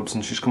back rubs,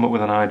 and she's come up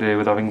with an idea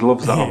with having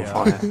gloves that are on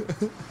fire.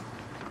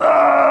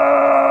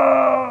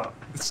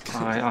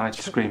 I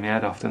screamed my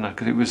head off, didn't I?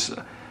 Because it was...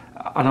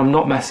 And I'm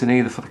not messing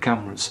either for the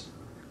cameras,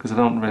 because I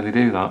don't really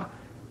do that.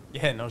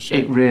 yeah, no shit.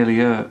 It really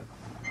hurt.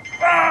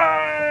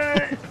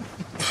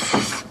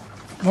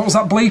 What was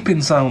that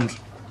bleeping sound?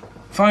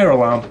 Fire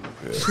alarm.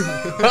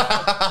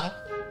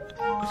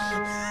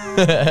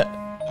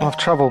 I've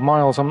travelled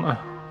miles, haven't I?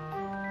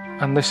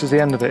 And this is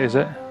the end of it, is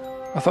it?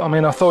 I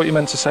thought you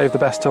meant to save the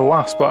best till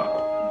last, but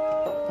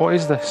what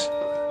is this?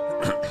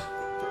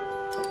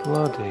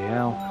 Bloody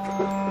hell.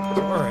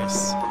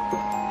 Taurus.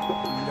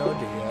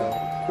 Bloody hell.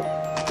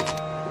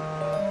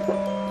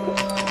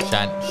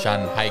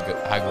 Shan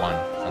Haiguan.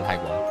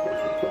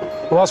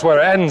 Well, that's where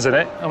it ends, isn't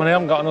it? I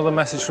haven't got another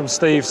message from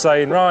Steve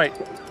saying, right,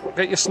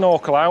 get your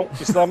snorkel out.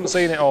 You still haven't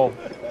seen it all.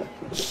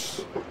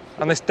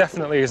 And this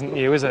definitely isn't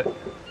new, is it?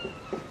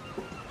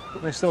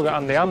 They've still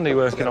got Andy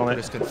working on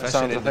it.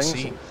 Sounds of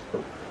things.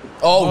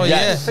 Oh,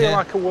 yeah. I feel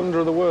like a wonder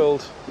of the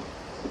world.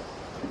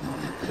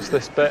 Just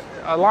this bit.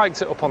 I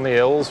liked it up on the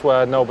hills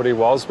where nobody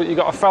was, but you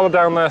got a fella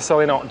down there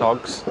selling hot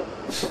dogs.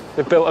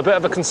 They've built a bit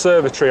of a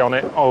conservatory on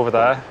it over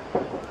there.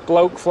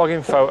 Bloke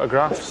flogging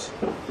photographs.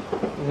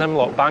 And them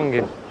lot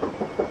banging.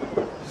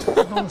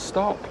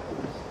 Non-stop.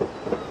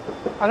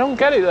 I don't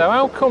get it though.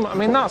 How come?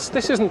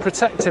 This isn't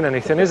protecting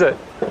anything, is it?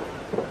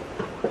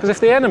 Because if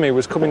the enemy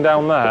was coming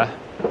down there,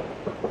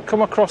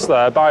 come across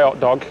there, buy a hot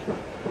dog,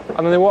 and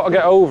then they want to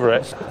get over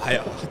it.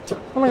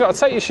 Well, you've got to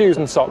take your shoes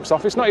and socks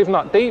off. It's not even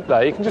that deep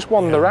there. You can just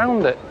wander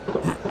around it.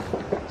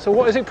 So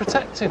what is it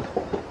protecting?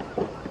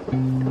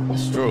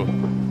 It's true.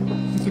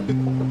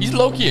 He's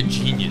low-key a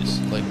genius.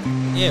 Like,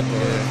 yeah,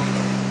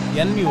 but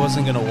the enemy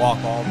wasn't gonna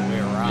walk all the way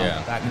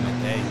around back in the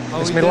day.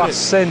 It's my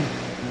last sin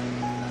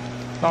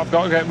that I've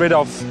got to get rid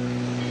of.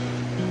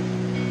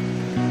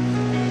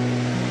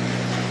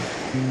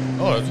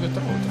 oh, that's a good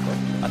throw. What the fuck?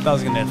 I thought I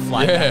was gonna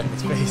fly back in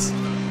his face.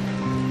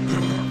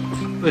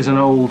 There's an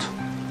old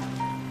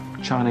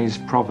Chinese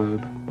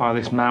proverb by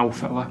this Mao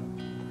fella.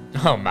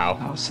 Oh, Mao.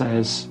 That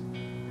says,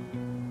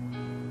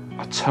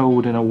 a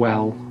toad in a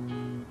well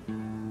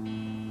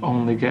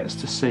only gets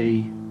to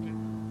see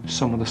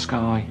some of the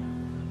sky.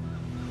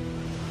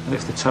 And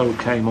if the toad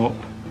came up,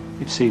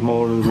 he'd see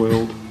more of the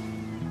world.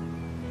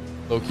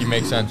 Low-key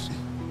makes sense.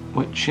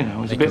 Which,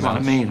 is a bit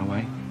like me in a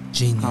way.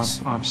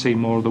 Genius. I've seen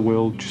more of the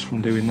world just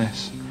from doing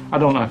this. I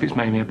don't know if it's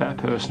made me a better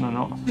person or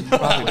not.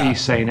 What he's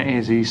saying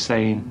he's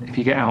saying if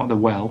you get out of the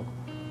well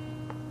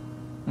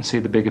and see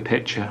the bigger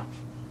picture,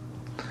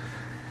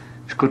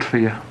 it's good for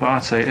you. But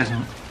I'd say it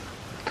isn't.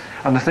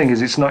 And the thing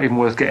is, it's not even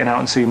worth getting out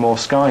and seeing more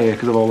sky here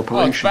because of all the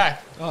pollution. Oh, it's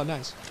back. Oh,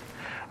 nice.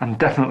 And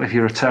definitely if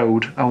you're a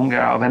toad, I won't get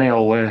out of any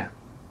hole there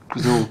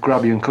because they'll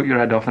grab you and cut your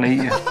head off and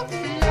eat you.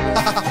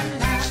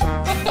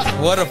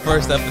 What a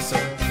first episode.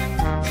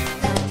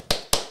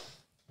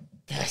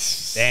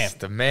 Damn.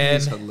 The man.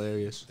 He's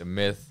hilarious. The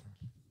myth.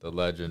 The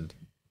legend.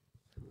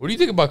 What do you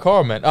think about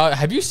Karl, man?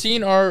 Have you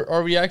seen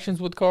our reactions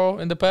with Karl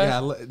in the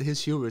past? Yeah,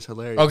 his humor is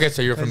hilarious. Okay,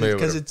 so you're familiar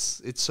with it.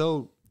 Because it's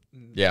so...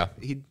 Yeah.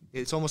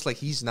 It's almost like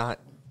he's not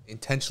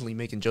intentionally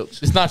making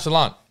jokes. It's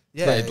nonchalant.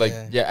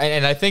 Yeah. Yeah.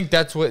 And I think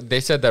that's what they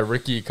said, that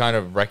Ricky kind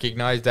of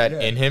recognized that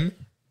in him.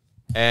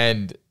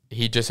 And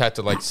he just had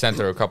to like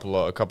center a couple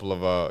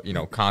of you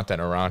know,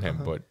 content around him.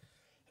 But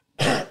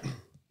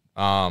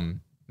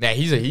yeah,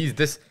 he's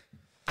this...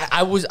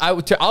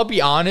 I'll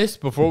be honest,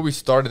 before we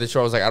started the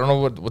show, I was like, I don't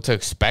know what to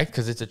expect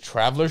because it's a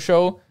traveler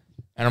show.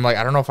 And I'm like,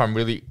 I don't know if I'm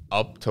really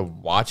up to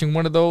watching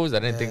one of those. I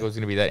didn't think it was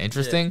going to be that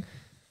interesting. Yeah.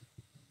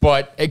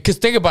 But, because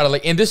think about it,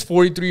 like in this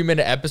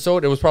 43-minute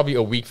episode, it was probably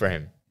a week for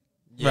him.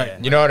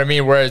 Right. You know what I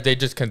mean? Whereas they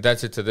just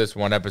condensed it to this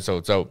one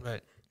episode. So,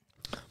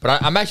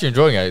 but I'm actually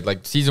enjoying it.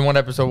 Like season 1,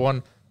 episode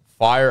 1,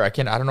 fire. I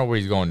don't know where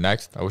he's going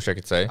next. I wish I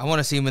could say. I want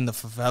to see him in the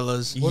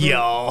favelas.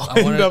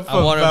 I want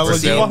to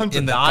see him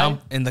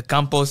in the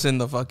campos in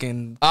the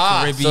fucking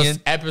Caribbean.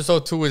 So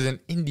episode 2 is in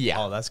India.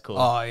 Oh, that's cool.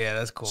 Oh, yeah,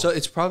 that's cool. So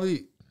it's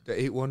probably the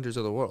 8 wonders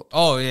of the world.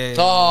 Oh, yeah.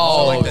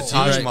 So like the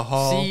Taj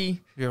Mahal. See?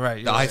 You're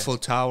right. The Eiffel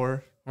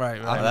Tower.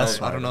 Right.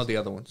 I don't know the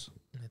other ones.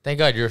 Thank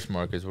God you're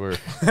smart, because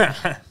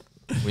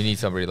we need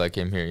somebody like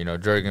him here. You know,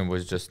 Jurgen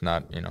was just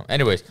not, you know.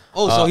 Anyways.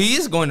 Oh, so he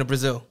is going to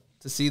Brazil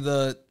to see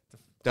the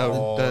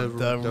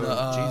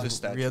Jesus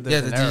statue. Yeah,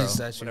 the Jesus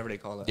statue. Whatever they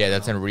call it. Yeah,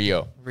 that's in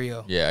Rio.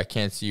 Rio. Yeah, I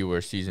can't see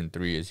where season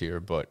 3 is here,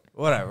 but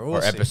whatever.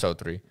 Or episode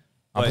 3.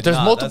 But there's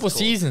multiple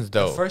seasons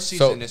though. The first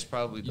season is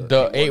probably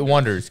the 8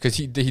 wonders, because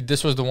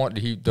this was the one.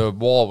 The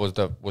wall was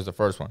the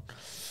first one.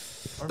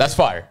 That's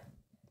fire.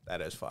 That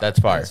is fire. That's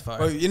fire.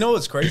 But you know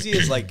what's crazy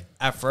is like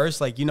at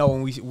first, like, you know,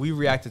 when we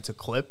reacted to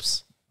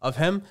clips of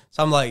him,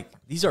 so I'm like,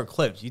 these are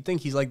clips. You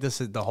think he's like this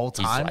the whole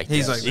time?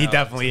 He's like he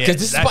definitely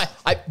is. Because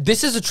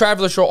this is a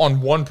traveler show on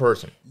one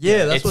person.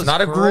 Yeah, that's it's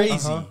not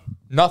crazy. A group.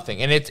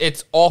 Nothing, and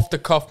it's off the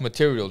cuff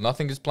material.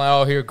 Nothing is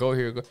planned. Oh, here,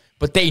 go.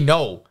 But they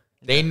know.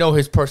 They know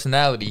his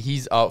personality.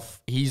 He's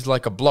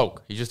like a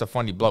bloke. He's just a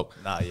funny bloke.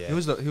 Nah, yeah. He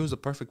was the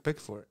perfect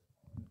pick for it.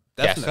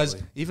 Definitely.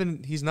 Because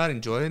even he's not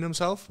enjoying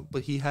himself,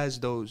 but he has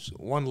those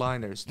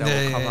one-liners that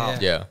will come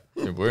out. Yeah,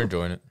 we're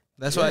enjoying it.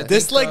 That's why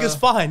this leg is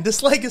fine.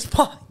 This leg is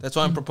fine. That's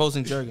why I'm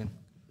proposing Jurgen.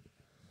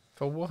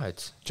 For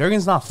what?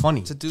 Jurgen's not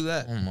funny. To do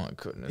that. Oh my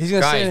goodness. He's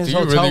gonna stay in his do you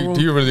hotel really room.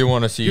 do you really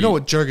want to see? You know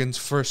what Jurgen's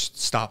first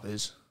stop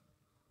is?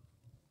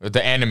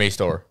 The anime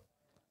store.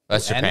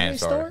 That's The Japan. anime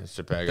Sorry, store? it's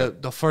Japan.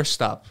 The first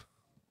stop.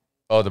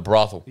 Oh, the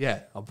brothel.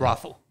 Yeah, a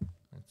brothel.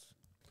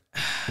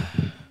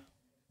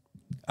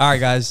 All right,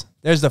 guys.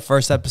 There's the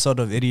first episode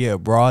of Idiot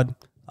Abroad.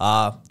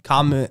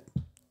 Comment,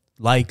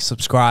 like,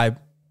 subscribe.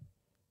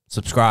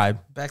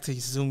 Back to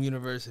Zoom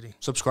University.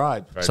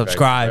 Subscribe.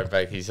 Subscribe. Right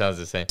back. He sounds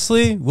the same.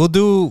 Honestly, we'll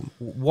do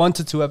 1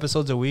 to 2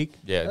 episodes a week.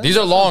 Yeah, these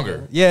are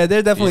longer. Yeah,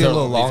 they're definitely a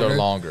little longer. These are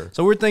longer.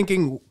 So we're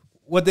thinking,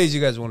 what days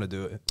you guys want to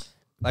do it?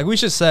 Like, we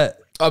should set.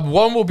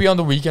 One will be on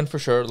the weekend for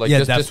sure. Like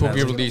Yeah, this will be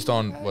definitely. released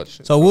on what?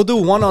 So we'll do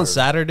one on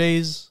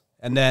Saturdays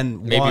and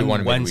then Maybe one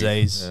midweek.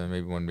 Wednesdays. Yeah,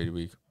 maybe one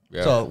midweek.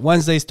 Yeah. So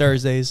Wednesdays,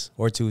 Thursdays,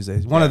 or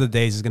Tuesdays. One of the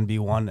days is going to be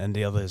one, and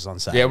the other is on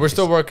Saturday. Yeah, we're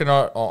still working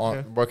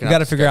on working. We got to out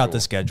the figure out the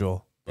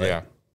schedule. schedule. Yeah.